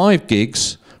 So 5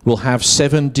 gigs will have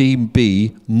 7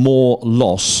 dB more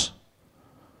loss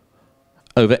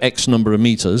over X number of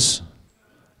meters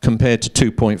compared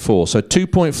to 2.4. So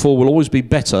 2.4 will always be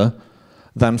better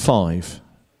than 5.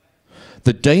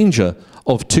 The danger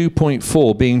of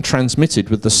 2.4 being transmitted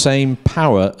with the same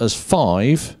power as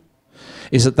 5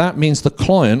 is that that means the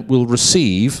client will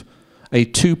receive a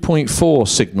 2.4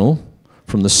 signal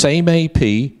from the same AP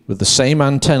with the same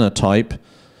antenna type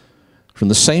from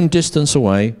the same distance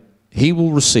away he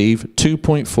will receive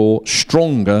 2.4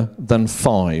 stronger than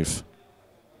 5.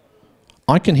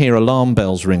 I can hear alarm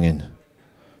bells ringing.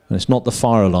 And it's not the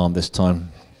fire alarm this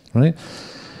time, right?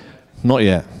 Not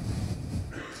yet.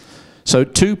 So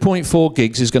 2.4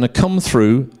 gigs is going to come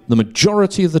through the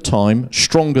majority of the time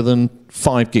stronger than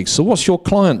 5 gigs. So what's your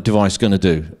client device going to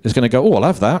do? It's going to go, oh, I'll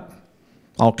have that.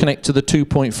 I'll connect to the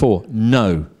 2.4.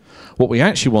 No. What we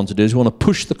actually want to do is we want to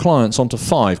push the clients onto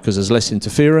 5 because there's less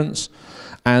interference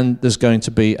and there's going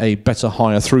to be a better,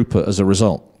 higher throughput as a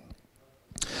result.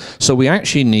 So we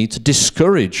actually need to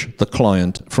discourage the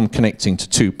client from connecting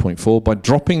to 2.4 by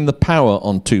dropping the power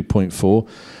on 2.4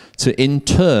 to in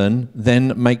turn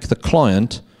then make the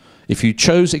client, if you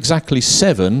chose exactly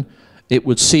 7, it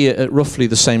would see it at roughly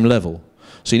the same level.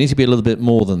 So you need to be a little bit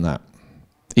more than that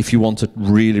if you want to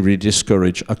really, really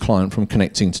discourage a client from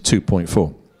connecting to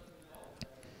 2.4.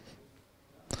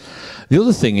 The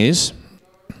other thing is,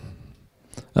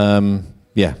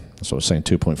 yeah, that's what I was saying,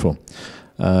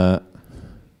 2.4.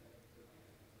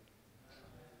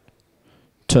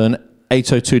 Turn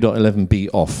 802.11b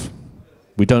off.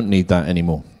 We don't need that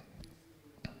anymore.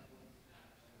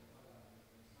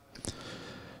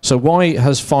 So why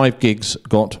has 5 gigs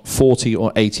got 40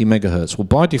 or 80 megahertz? Well,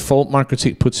 by default,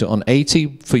 MikroTik puts it on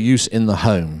 80 for use in the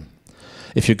home.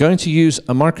 If you're going to use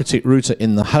a MikroTik router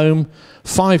in the home,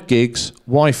 5 gigs,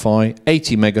 Wi-Fi,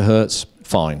 80 megahertz,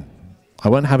 fine. I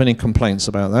won't have any complaints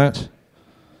about that.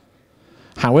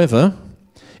 However,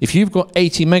 if you've got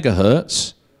 80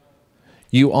 megahertz,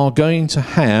 you are going to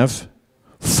have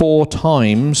 4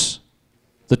 times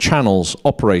the channels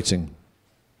operating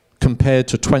compared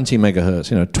to 20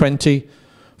 megahertz. You know, 20,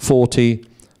 40,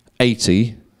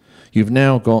 80, you've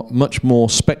now got much more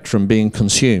spectrum being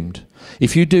consumed.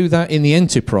 If you do that in the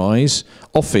enterprise,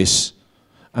 office,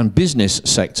 and business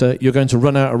sector, you're going to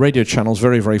run out of radio channels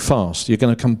very, very fast. You're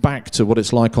going to come back to what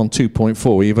it's like on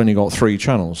 2.4, where you've only got 3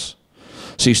 channels.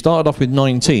 So you started off with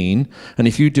 19, and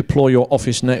if you deploy your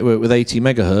office network with 80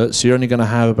 megahertz, you're only going to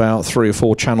have about 3 or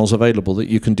 4 channels available that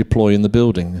you can deploy in the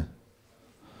building.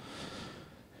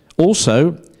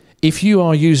 Also, if you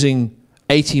are using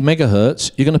 80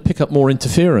 megahertz, you're going to pick up more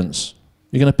interference.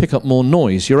 You're going to pick up more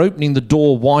noise. You're opening the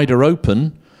door wider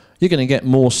open, you're going to get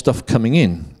more stuff coming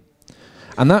in.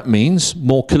 And that means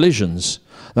more collisions.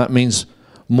 That means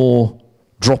more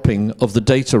dropping of the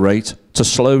data rate to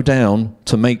slow down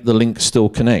to make the link still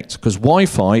connect. Because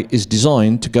Wi-Fi is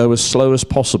designed to go as slow as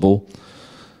possible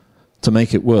to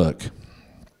make it work.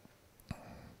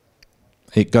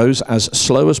 It goes as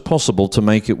slow as possible to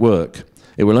make it work.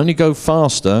 It will only go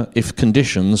faster if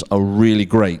conditions are really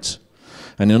great.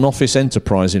 And in an office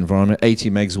enterprise environment, 80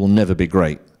 megs will never be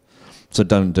great. So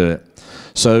don't do it.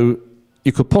 So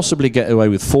you could possibly get away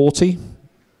with 40.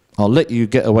 I'll let you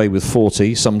get away with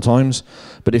 40 sometimes.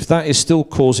 But if that is still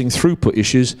causing throughput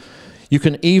issues, you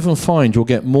can even find you'll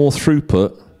get more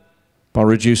throughput by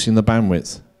reducing the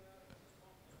bandwidth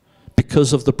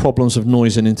because of the problems of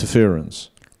noise and interference.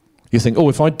 You think, oh,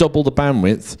 if I double the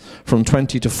bandwidth from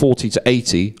 20 to 40 to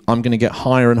 80, I'm going to get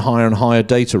higher and higher and higher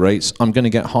data rates. I'm going to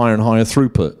get higher and higher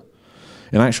throughput.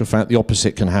 In actual fact, the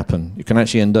opposite can happen. You can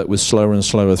actually end up with slower and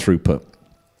slower throughput.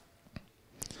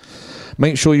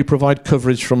 Make sure you provide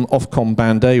coverage from Ofcom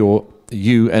Band A or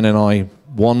UNNI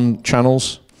 1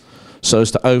 channels so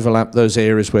as to overlap those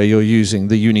areas where you're using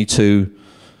the Uni 2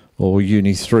 or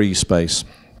Uni 3 space.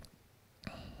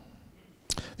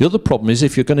 The other problem is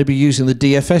if you're going to be using the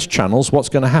DFS channels, what's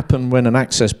going to happen when an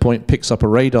access point picks up a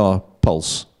radar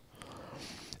pulse?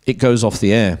 It goes off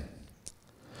the air,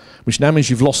 which now means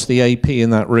you've lost the AP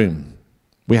in that room.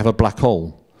 We have a black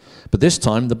hole. But this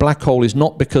time, the black hole is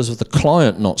not because of the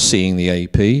client not seeing the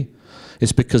AP,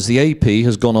 it's because the AP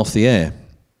has gone off the air,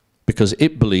 because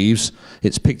it believes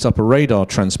it's picked up a radar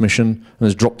transmission and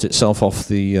has dropped itself off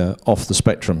the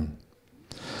spectrum.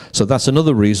 So that's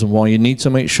another reason why you need to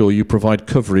make sure you provide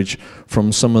coverage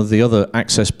from some of the other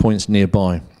access points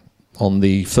nearby on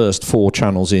the first 4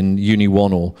 channels in Uni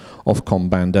 1 or Ofcom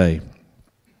Band A.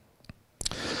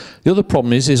 The other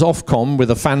problem is Ofcom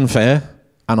with a fanfare,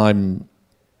 and I'm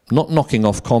not knocking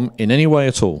Ofcom in any way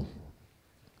at all.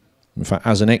 In fact,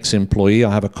 as an ex-employee,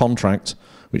 I have a contract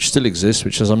which still exists,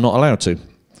 which says I'm not allowed to.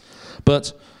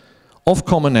 But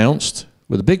Ofcom announced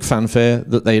with a big fanfare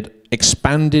that they'd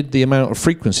expanded the amount of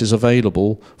frequencies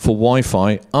available for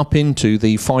Wi-Fi up into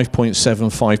the 5.7,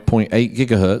 5.8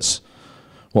 gigahertz,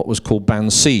 what was called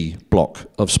Band C block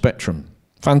of spectrum.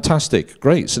 Fantastic,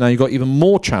 great. So now you've got even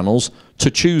more channels to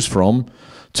choose from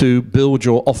to build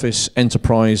your office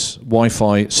enterprise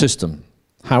Wi-Fi system.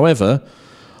 However,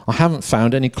 I haven't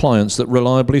found any clients that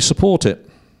reliably support it.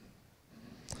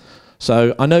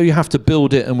 So I know you have to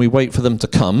build it and we wait for them to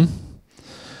come.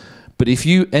 But if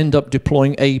you end up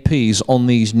deploying APs on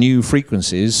these new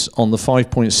frequencies, on the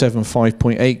 5.7,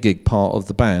 5.8 gig part of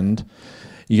the band,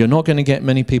 you're not going to get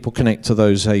many people connect to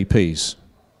those APs.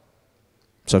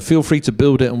 So feel free to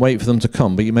build it and wait for them to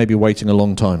come, but you may be waiting a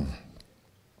long time.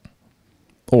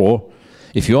 Or,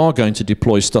 if you are going to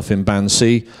deploy stuff in band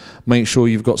C, make sure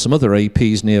you've got some other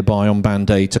APs nearby on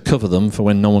band A to cover them for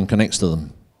when no one connects to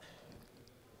them.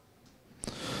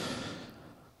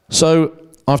 So,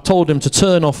 I've told him to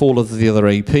turn off all of the other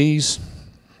APs.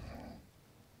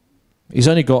 He's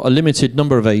only got a limited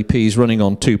number of APs running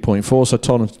on 2.4, so I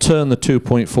told him to turn the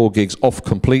 2.4 gigs off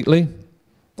completely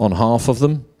on half of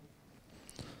them.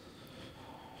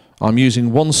 I'm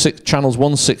using channels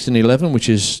 1, 6, and 11, which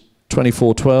is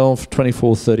 2412,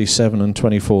 2437, and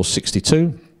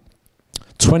 2462.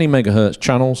 20 megahertz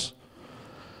channels.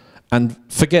 And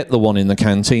forget the one in the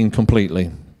canteen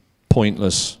completely.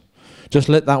 Pointless. Just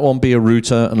let that one be a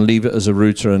router and leave it as a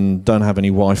router and don't have any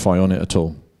Wi-Fi on it at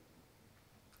all.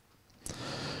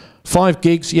 5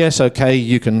 gigs, yes, okay,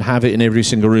 you can have it in every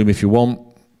single room if you want.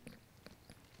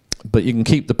 But you can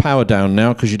keep the power down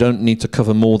now because you don't need to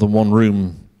cover more than one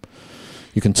room.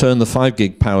 You can turn the 5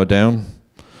 gig power down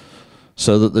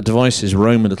so that the devices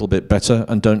roam a little bit better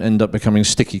and don't end up becoming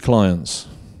sticky clients.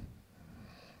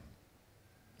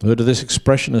 Heard of this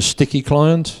expression, a sticky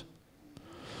client?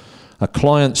 A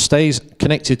client stays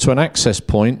connected to an access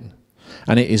point,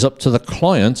 and it is up to the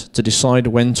client to decide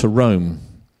when to roam.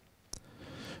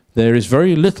 There is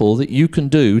very little that you can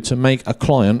do to make a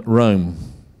client roam.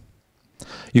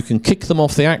 You can kick them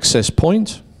off the access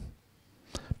point,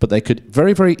 but they could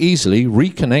very, very easily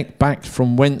reconnect back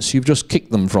from whence you've just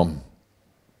kicked them from.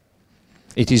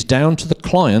 It is down to the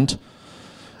client,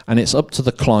 and it's up to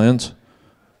the client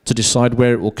to decide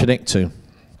where it will connect to.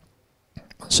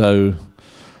 So,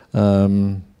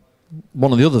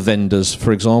 one of the other vendors,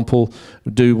 for example,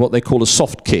 do what they call a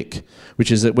soft kick,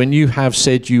 which is that when you have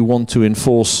said you want to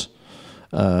enforce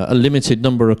a limited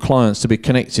number of clients to be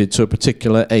connected to a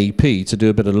particular AP to do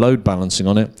a bit of load balancing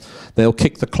on it, they'll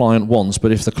kick the client once,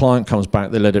 but if the client comes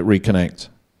back, they let it reconnect.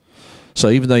 So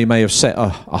even though you may have set a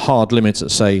hard limit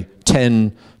at, say,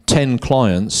 10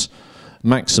 clients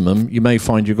maximum, you may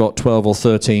find you've got 12 or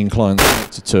 13 clients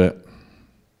connected to it.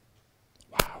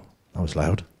 Wow, that was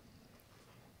loud.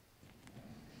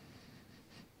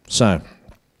 So,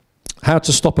 how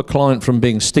to stop a client from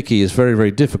being sticky is very,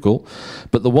 very difficult,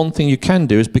 but the one thing you can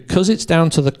do is, because it's down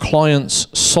to the client's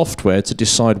software to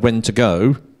decide when to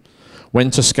go, when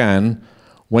to scan,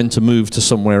 when to move to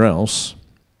somewhere else,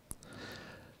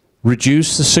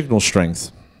 reduce the signal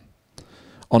strength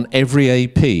on every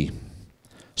AP.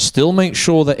 Still make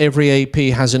sure that every AP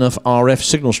has enough RF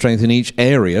signal strength in each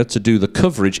area to do the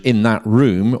coverage in that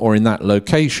room or in that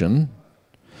location.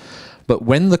 But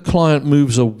when the client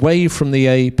moves away from the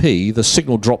AP, the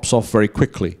signal drops off very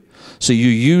quickly. So you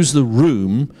use the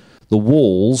room, the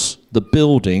walls, the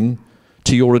building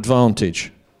to your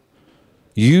advantage.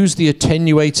 Use the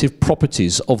attenuative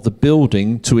properties of the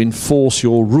building to enforce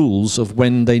your rules of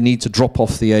when they need to drop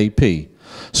off the AP.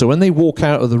 So when they walk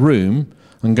out of the room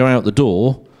and go out the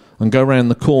door and go around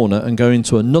the corner and go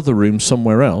into another room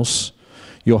somewhere else,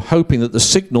 you're hoping that the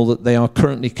signal that they are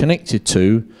currently connected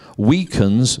to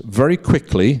weakens very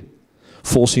quickly,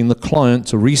 forcing the client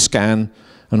to rescan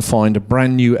and find a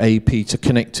brand new AP to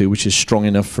connect to, which is strong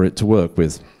enough for it to work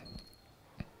with.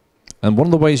 And one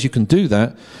of the ways you can do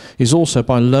that is also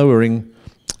by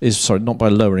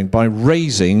by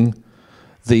raising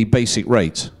the basic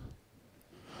rate.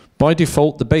 By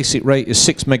default, the basic rate is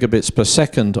 6 megabits per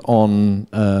second on,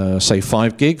 say,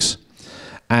 5 gigs.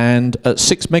 And at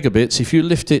 6 megabits, if you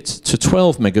lift it to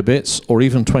 12 megabits or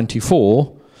even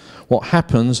 24, what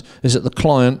happens is that the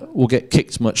client will get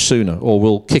kicked much sooner, or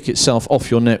will kick itself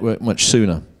off your network much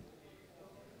sooner.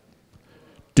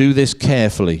 Do this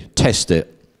carefully. Test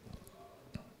it.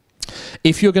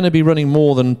 If you're going to be running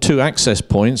more than 2 access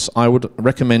points, I would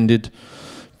recommend it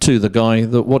to the guy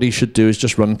that what he should do is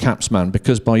just run Capsman,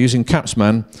 because by using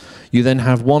Capsman, you then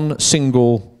have one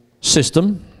single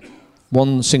system,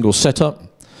 one single setup,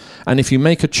 and if you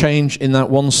make a change in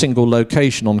that one single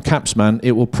location on Capsman,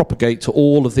 it will propagate to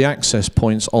all of the access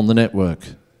points on the network.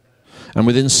 And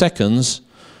within seconds,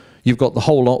 you've got the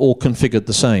whole lot all configured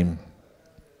the same.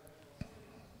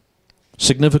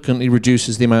 Significantly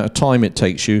reduces the amount of time it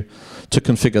takes you to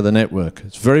configure the network.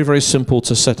 It's very, very simple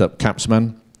to set up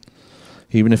Capsman,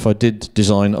 even if I did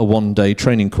design a one-day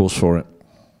training course for it.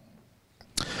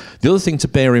 The other thing to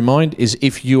bear in mind is,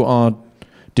 if you are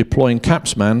deploying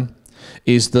Capsman,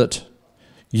 is that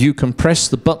you can press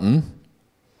the button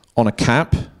on a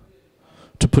cap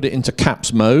to put it into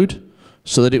caps mode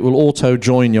so that it will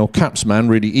auto-join your capsman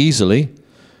really easily,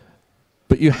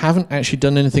 but you haven't actually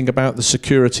done anything about the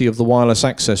security of the wireless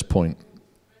access point.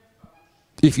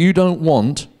 If you don't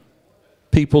want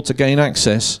people to gain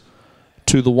access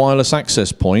to the wireless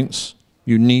access points,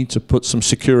 you need to put some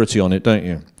security on it, don't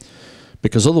you?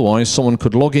 Because otherwise someone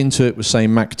could log into it with, say,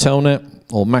 Mac Telnet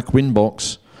or Mac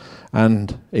Winbox,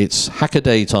 and it's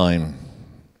hackaday time.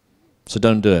 So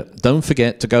don't do it. Don't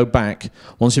forget to go back,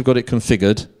 once you've got it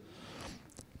configured,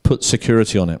 put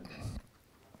security on it.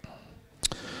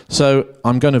 So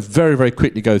I'm going to very, very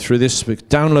quickly go through this.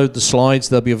 Download the slides.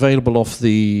 They'll be available off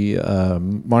the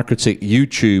MikroTik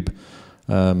YouTube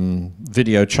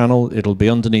video channel. It'll be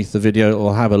underneath the video.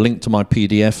 It'll have a link to my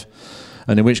PDF,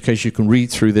 and in which case you can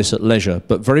read through this at leisure.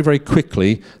 But very, very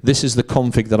quickly, this is the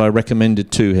config that I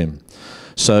recommended to him.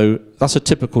 So that's a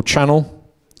typical channel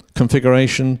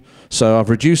configuration. So I've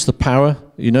reduced the power.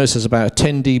 You notice there's about a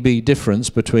 10 dB difference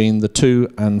between the 2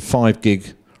 and 5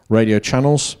 gig radio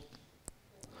channels.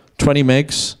 20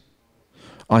 megs.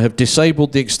 I have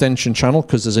disabled the extension channel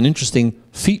because there's an interesting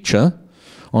feature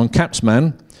on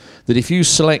Capsman that if you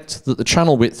select that the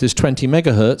channel width is 20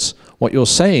 megahertz, what you're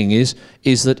saying is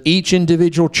that each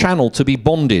individual channel to be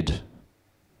bonded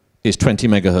is 20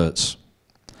 megahertz.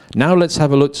 Now let's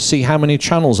have a look to see how many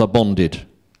channels are bonded.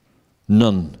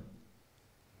 None.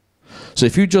 So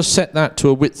if you just set that to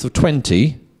a width of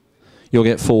 20, you'll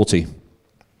get 40.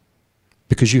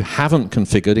 Because you haven't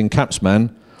configured in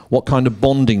Capsman what kind of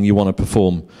bonding you want to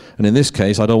perform. And in this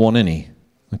case, I don't want any.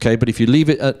 Okay, but if you leave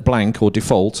it at blank or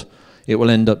default, it will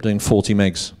end up doing 40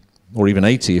 megs, or even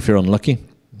 80 if you're unlucky.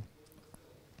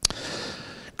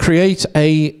 Create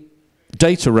a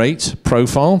data rate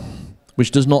profile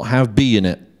which does not have B in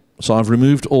it. So I've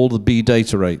removed all the B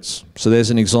data rates. So there's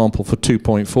an example for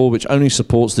 2.4, which only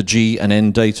supports the G and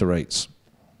N data rates.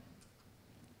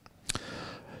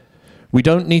 We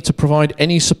don't need to provide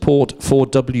any support for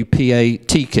WPA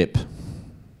TKIP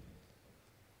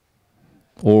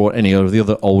or any of the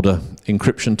other older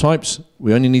encryption types.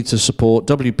 We only need to support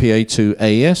WPA2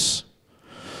 AES.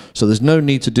 So there's no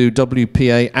need to do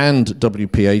WPA and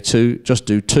WPA2, just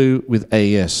do 2 with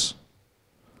AES.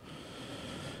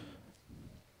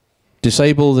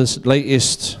 Disable this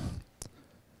latest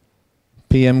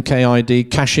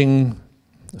PMKID caching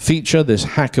feature, this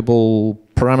hackable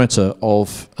parameter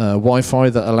of Wi-Fi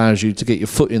that allows you to get your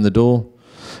foot in the door.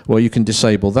 Well, you can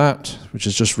disable that, which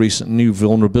is just recent new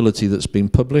vulnerability that's been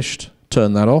published.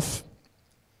 Turn that off.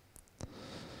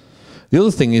 The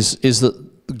other thing is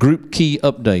that group key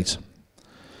update.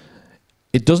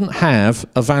 It doesn't have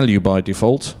a value by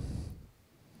default.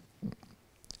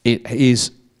 It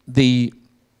is the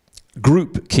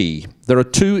group key. There are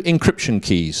 2 encryption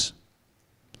keys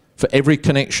for every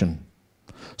connection.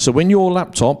 So when your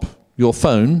laptop, your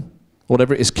phone,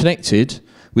 whatever is connected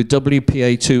with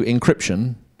WPA2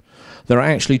 encryption, there are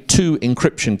actually 2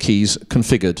 encryption keys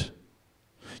configured.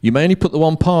 You may only put the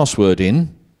one password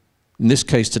in this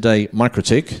case today,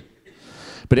 MikroTik,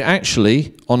 but it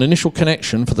actually, on initial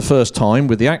connection for the first time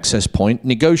with the access point,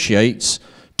 negotiates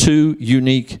 2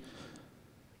 unique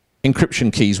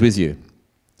encryption keys with you.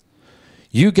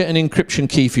 You get an encryption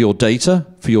key for your data,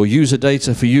 for your user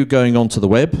data, for you going onto the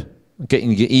web,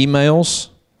 getting your emails.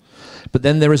 But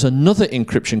then there is another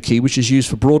encryption key which is used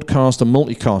for broadcast and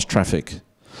multicast traffic,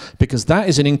 because that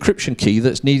is an encryption key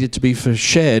that's needed to be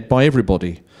shared by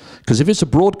everybody. Because if it's a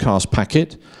broadcast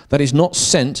packet, that is not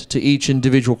sent to each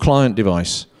individual client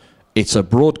device. It's a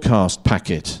broadcast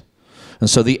packet. And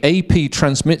so the AP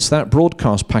transmits that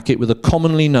broadcast packet with a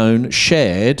commonly known,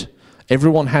 shared,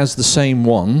 everyone has the same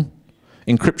one,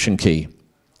 encryption key.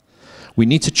 We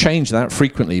need to change that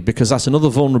frequently because that's another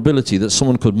vulnerability that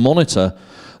someone could monitor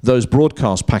those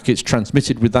broadcast packets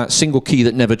transmitted with that single key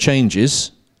that never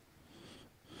changes.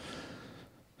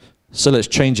 So let's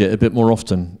change it a bit more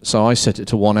often. So I set it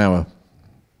to 1 hour.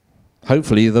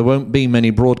 Hopefully there won't be many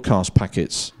broadcast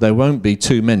packets. There won't be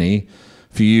too many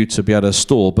for you to be able to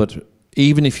store, but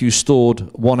even if you stored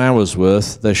 1 hour's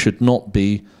worth, there should not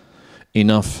be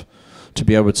enough to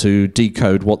be able to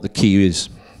decode what the key is.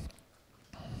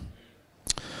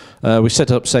 We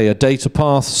set up, say, a data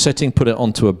path setting, put it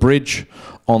onto a bridge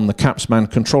on the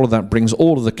Capsman controller. That brings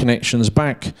all of the connections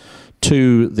back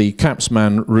to the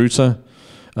Capsman router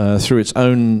through its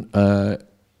own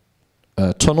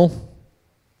tunnel.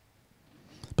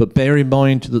 But bear in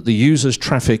mind that the user's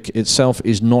traffic itself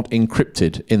is not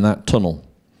encrypted in that tunnel.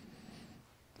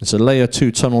 It's a layer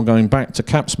 2 tunnel going back to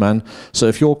Capsman. So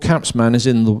if your Capsman is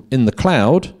in the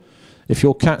cloud, if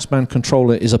your Capsman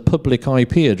controller is a public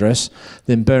IP address,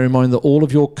 then bear in mind that all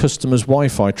of your customers'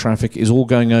 Wi-Fi traffic is all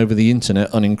going over the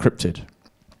internet unencrypted.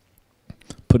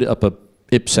 put it up a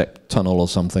IPsec tunnel or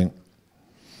something.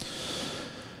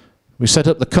 We set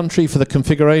up the country for the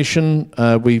configuration.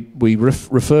 We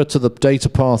refer to the data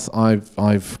path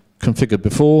I've configured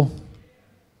before.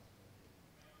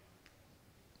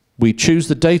 We choose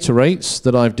the data rates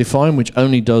that I've defined, which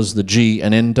only does the G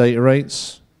and N data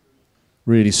rates.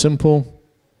 Really simple.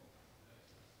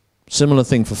 Similar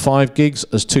thing for 5 gigs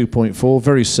as 2.4,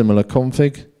 very similar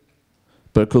config.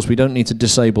 But of course we don't need to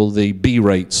disable the B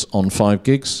rates on 5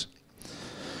 gigs.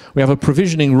 We have a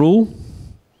provisioning rule,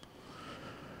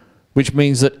 which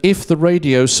means that if the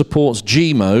radio supports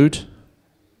G mode,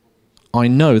 I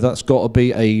know that's got to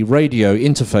be a radio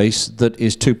interface that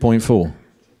is 2.4.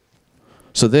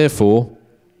 So therefore,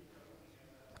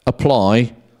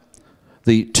 apply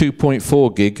the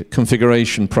 2.4 gig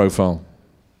configuration profile.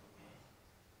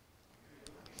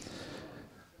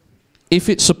 If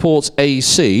it supports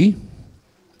AC,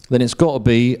 then it's got to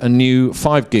be a new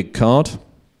 5 gig card.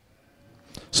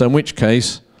 So in which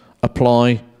case,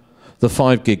 apply the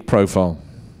 5 gig profile.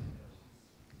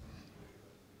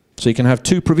 So you can have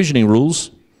 2 provisioning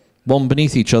rules, one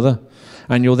beneath each other,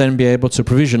 and you'll then be able to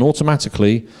provision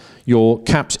automatically your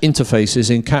CAPS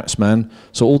interfaces in CAPSMAN,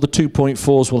 so all the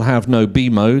 2.4s will have no B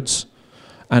modes,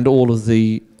 and all of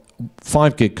the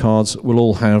 5 gig cards will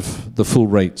all have the full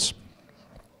rates.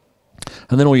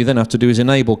 And then all you then have to do is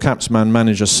enable CAPSMAN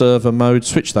Manager Server mode,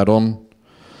 switch that on,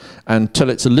 and tell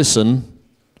it to listen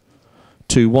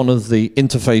to one of the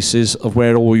interfaces of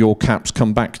where all your CAPs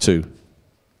come back to.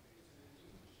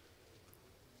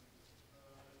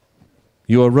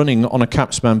 You are running on a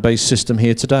CAPSMAN-based system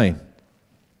here today.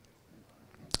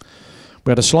 We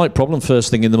had a slight problem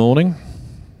first thing in the morning.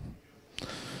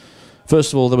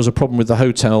 First of all, there was a problem with the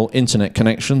hotel internet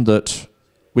connection, that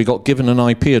we got given an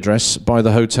IP address by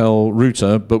the hotel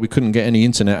router, but we couldn't get any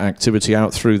internet activity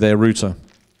out through their router.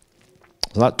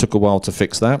 So that took a while to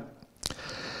fix that.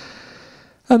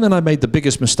 And then I made the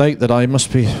biggest mistake that I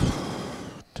must be...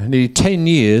 Nearly 10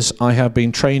 years I have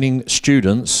been training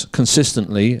students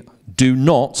consistently, do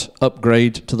not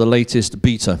upgrade to the latest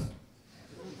beta.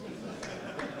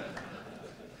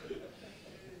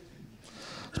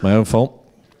 It's my own fault.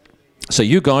 So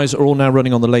you guys are all now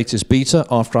running on the latest beta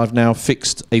after I've now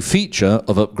fixed a feature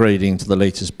of upgrading to the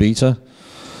latest beta,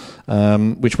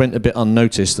 which went a bit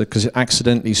unnoticed because it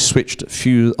accidentally switched a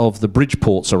few of the bridge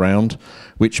ports around,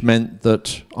 which meant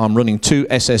that I'm running 2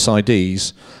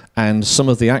 SSIDs and some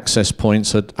of the access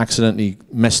points had accidentally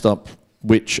messed up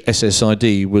which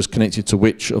SSID was connected to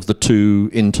which of the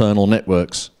 2 internal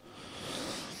networks.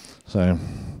 So,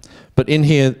 but in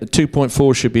here,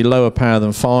 2.4 should be lower power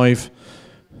than 5.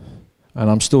 And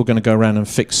I'm still going to go around and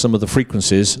fix some of the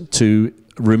frequencies to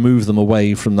remove them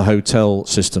away from the hotel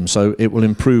system. So it will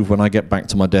improve when I get back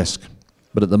to my desk.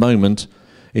 But at the moment,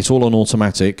 it's all on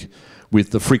automatic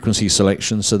with the frequency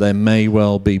selection, so there may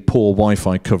well be poor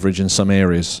Wi-Fi coverage in some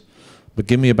areas. But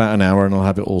give me about an hour and I'll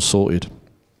have it all sorted.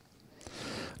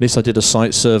 At least I did a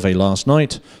site survey last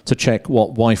night to check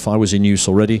what Wi-Fi was in use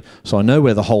already. So I know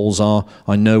where the holes are.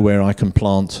 I know where I can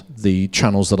plant the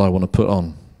channels that I want to put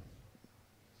on.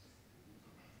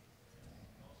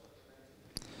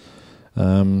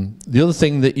 The other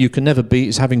thing that you can never beat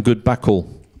is having good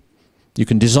backhaul. You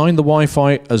can design the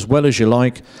Wi-Fi as well as you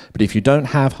like, but if you don't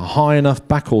have a high enough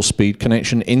backhaul speed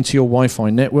connection into your Wi-Fi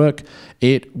network,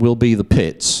 it will be the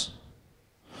pits.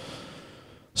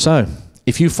 So,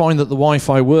 if you find that the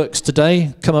Wi-Fi works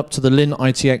today, come up to the Lin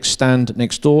ITX stand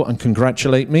next door and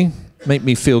congratulate me. Make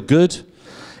me feel good.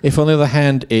 If on the other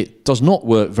hand it does not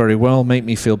work very well, make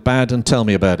me feel bad and tell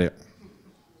me about it.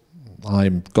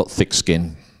 I've got thick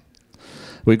skin.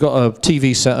 We've got a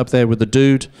TV set up there with the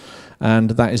dude, and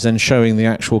that is then showing the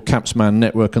actual CAPSMAN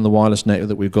network and the wireless network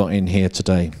that we've got in here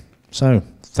today. So,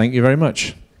 thank you very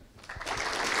much.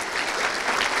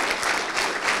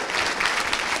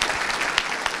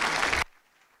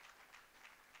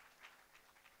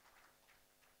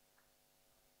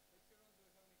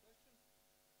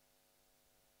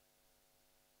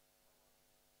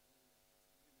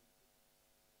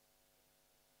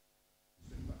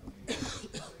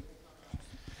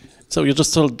 So you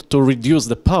just told to reduce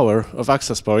the power of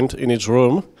access point in each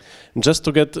room, just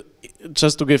to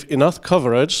give enough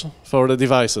coverage for the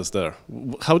devices there.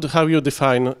 How you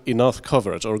define enough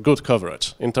coverage or good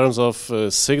coverage in terms of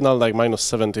signal like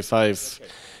 -75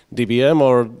 dBm,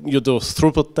 or you do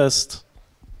throughput test?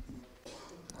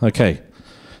 Okay,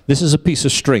 this is a piece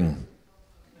of string.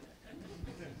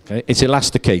 Okay, it's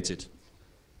elasticated,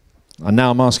 and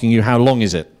now I'm asking you, how long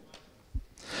is it?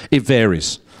 It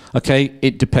varies. Okay,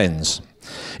 it depends.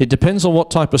 It depends on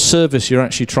what type of service you're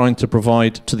actually trying to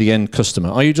provide to the end customer.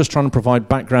 Are you just trying to provide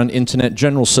background internet,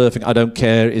 general surfing? I don't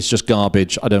care, it's just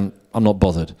garbage, I'm not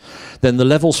bothered. Then the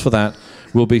levels for that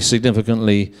will be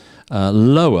significantly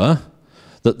lower,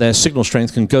 that their signal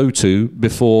strength can go to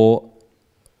before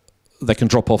they can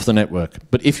drop off the network.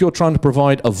 But if you're trying to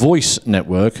provide a voice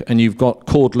network and you've got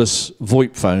cordless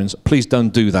VoIP phones, please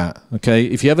don't do that, okay?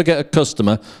 If you ever get a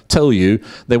customer tell you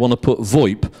they want to put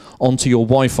VoIP onto your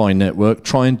Wi-Fi network,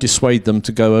 try and dissuade them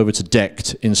to go over to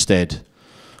DECT instead.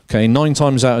 Okay, 9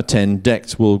 times out of 10,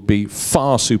 DECT will be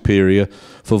far superior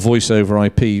for voice over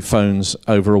IP phones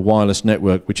over a wireless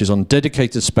network, which is on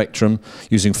dedicated spectrum,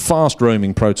 using fast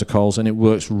roaming protocols, and it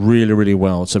works really, really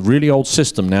well. It's a really old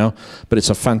system now, but it's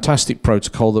a fantastic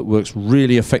protocol that works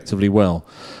really effectively well.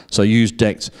 So use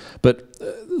DECT. But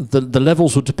the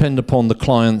levels will depend upon the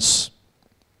client's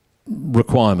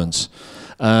requirements.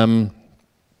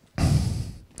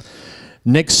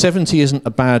 Neg 70 isn't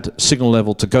a bad signal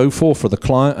level to go for the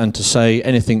client, and to say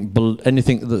anything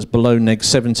that's below Neg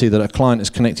 70 that a client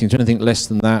is connecting to, anything less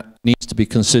than that needs to be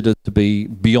considered to be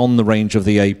beyond the range of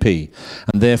the AP.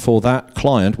 And therefore that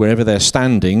client, wherever they're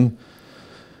standing,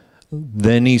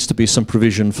 there needs to be some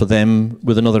provision for them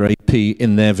with another AP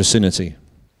in their vicinity.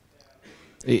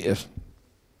 Yeah,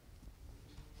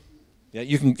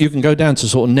 you can go down to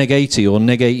sort of Neg 80 or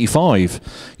Neg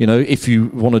 85, you know, if you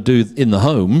want to do in the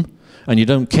home, and you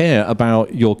don't care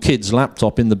about your kid's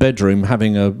laptop in the bedroom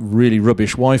having a really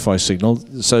rubbish Wi-Fi signal.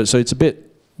 So it's a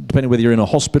bit, depending whether you're in a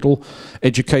hospital,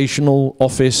 educational,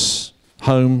 office,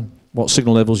 home, what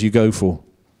signal levels you go for.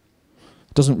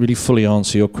 It doesn't really fully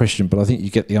answer your question, but I think you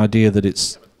get the idea that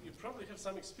it's... Yeah, but you probably have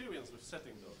some experience with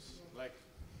setting those. Like,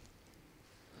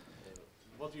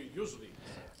 what do you usually,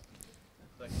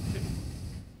 like,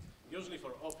 usually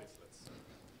for office, let's say.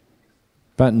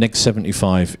 About Neg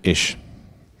 75-ish.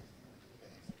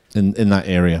 In that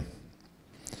area.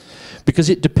 Because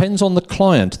it depends on the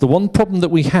client. The one problem that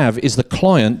we have is the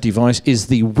client device is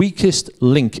the weakest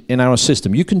link in our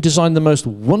system. You can design the most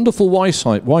wonderful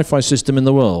Wi-Fi system in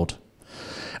the world,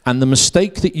 and the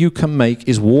mistake that you can make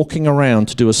is walking around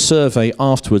to do a survey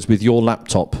afterwards with your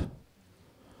laptop.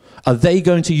 Are they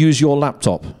going to use your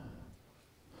laptop?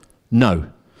 No.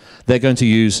 They're going to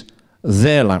use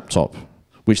their laptop,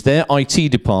 which their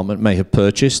IT department may have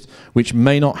purchased, which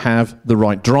may not have the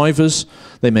right drivers.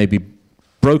 They may be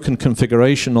broken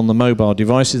configuration on the mobile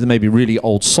devices. There may be really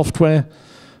old software,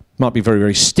 might be very,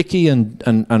 very sticky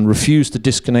and refuse to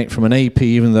disconnect from an AP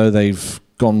even though they've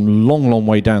gone long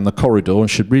way down the corridor and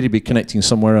should really be connecting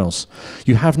somewhere else.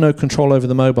 You have no control over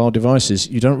the mobile devices.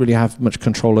 You don't really have much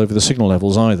control over the signal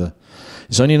levels either.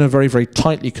 It's only in a very, very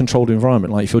tightly controlled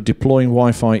environment, like if you're deploying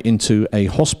Wi-Fi into a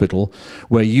hospital,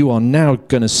 where you are now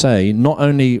going to say, not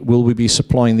only will we be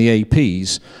supplying the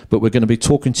APs, but we're going to be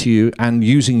talking to you and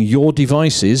using your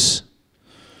devices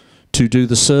to do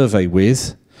the survey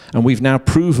with, and we've now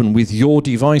proven with your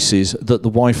devices that the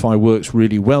Wi-Fi works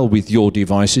really well with your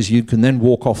devices. You can then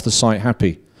walk off the site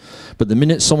happy. But the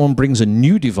minute someone brings a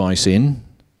new device in,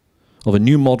 of a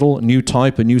new model, a new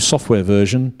type, a new software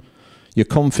version, your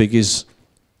config is...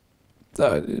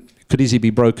 could easily be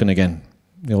broken again.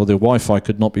 You know, the Wi-Fi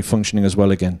could not be functioning as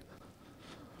well again.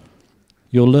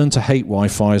 You'll learn to hate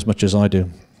Wi-Fi as much as I do.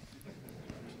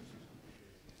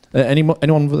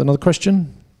 Anyone with another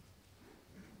question?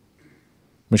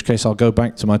 In which case I'll go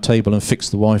back to my table and fix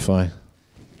the Wi-Fi.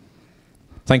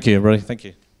 Thank you, everybody. Thank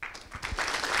you.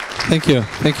 Thank you.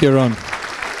 Thank you, Ron.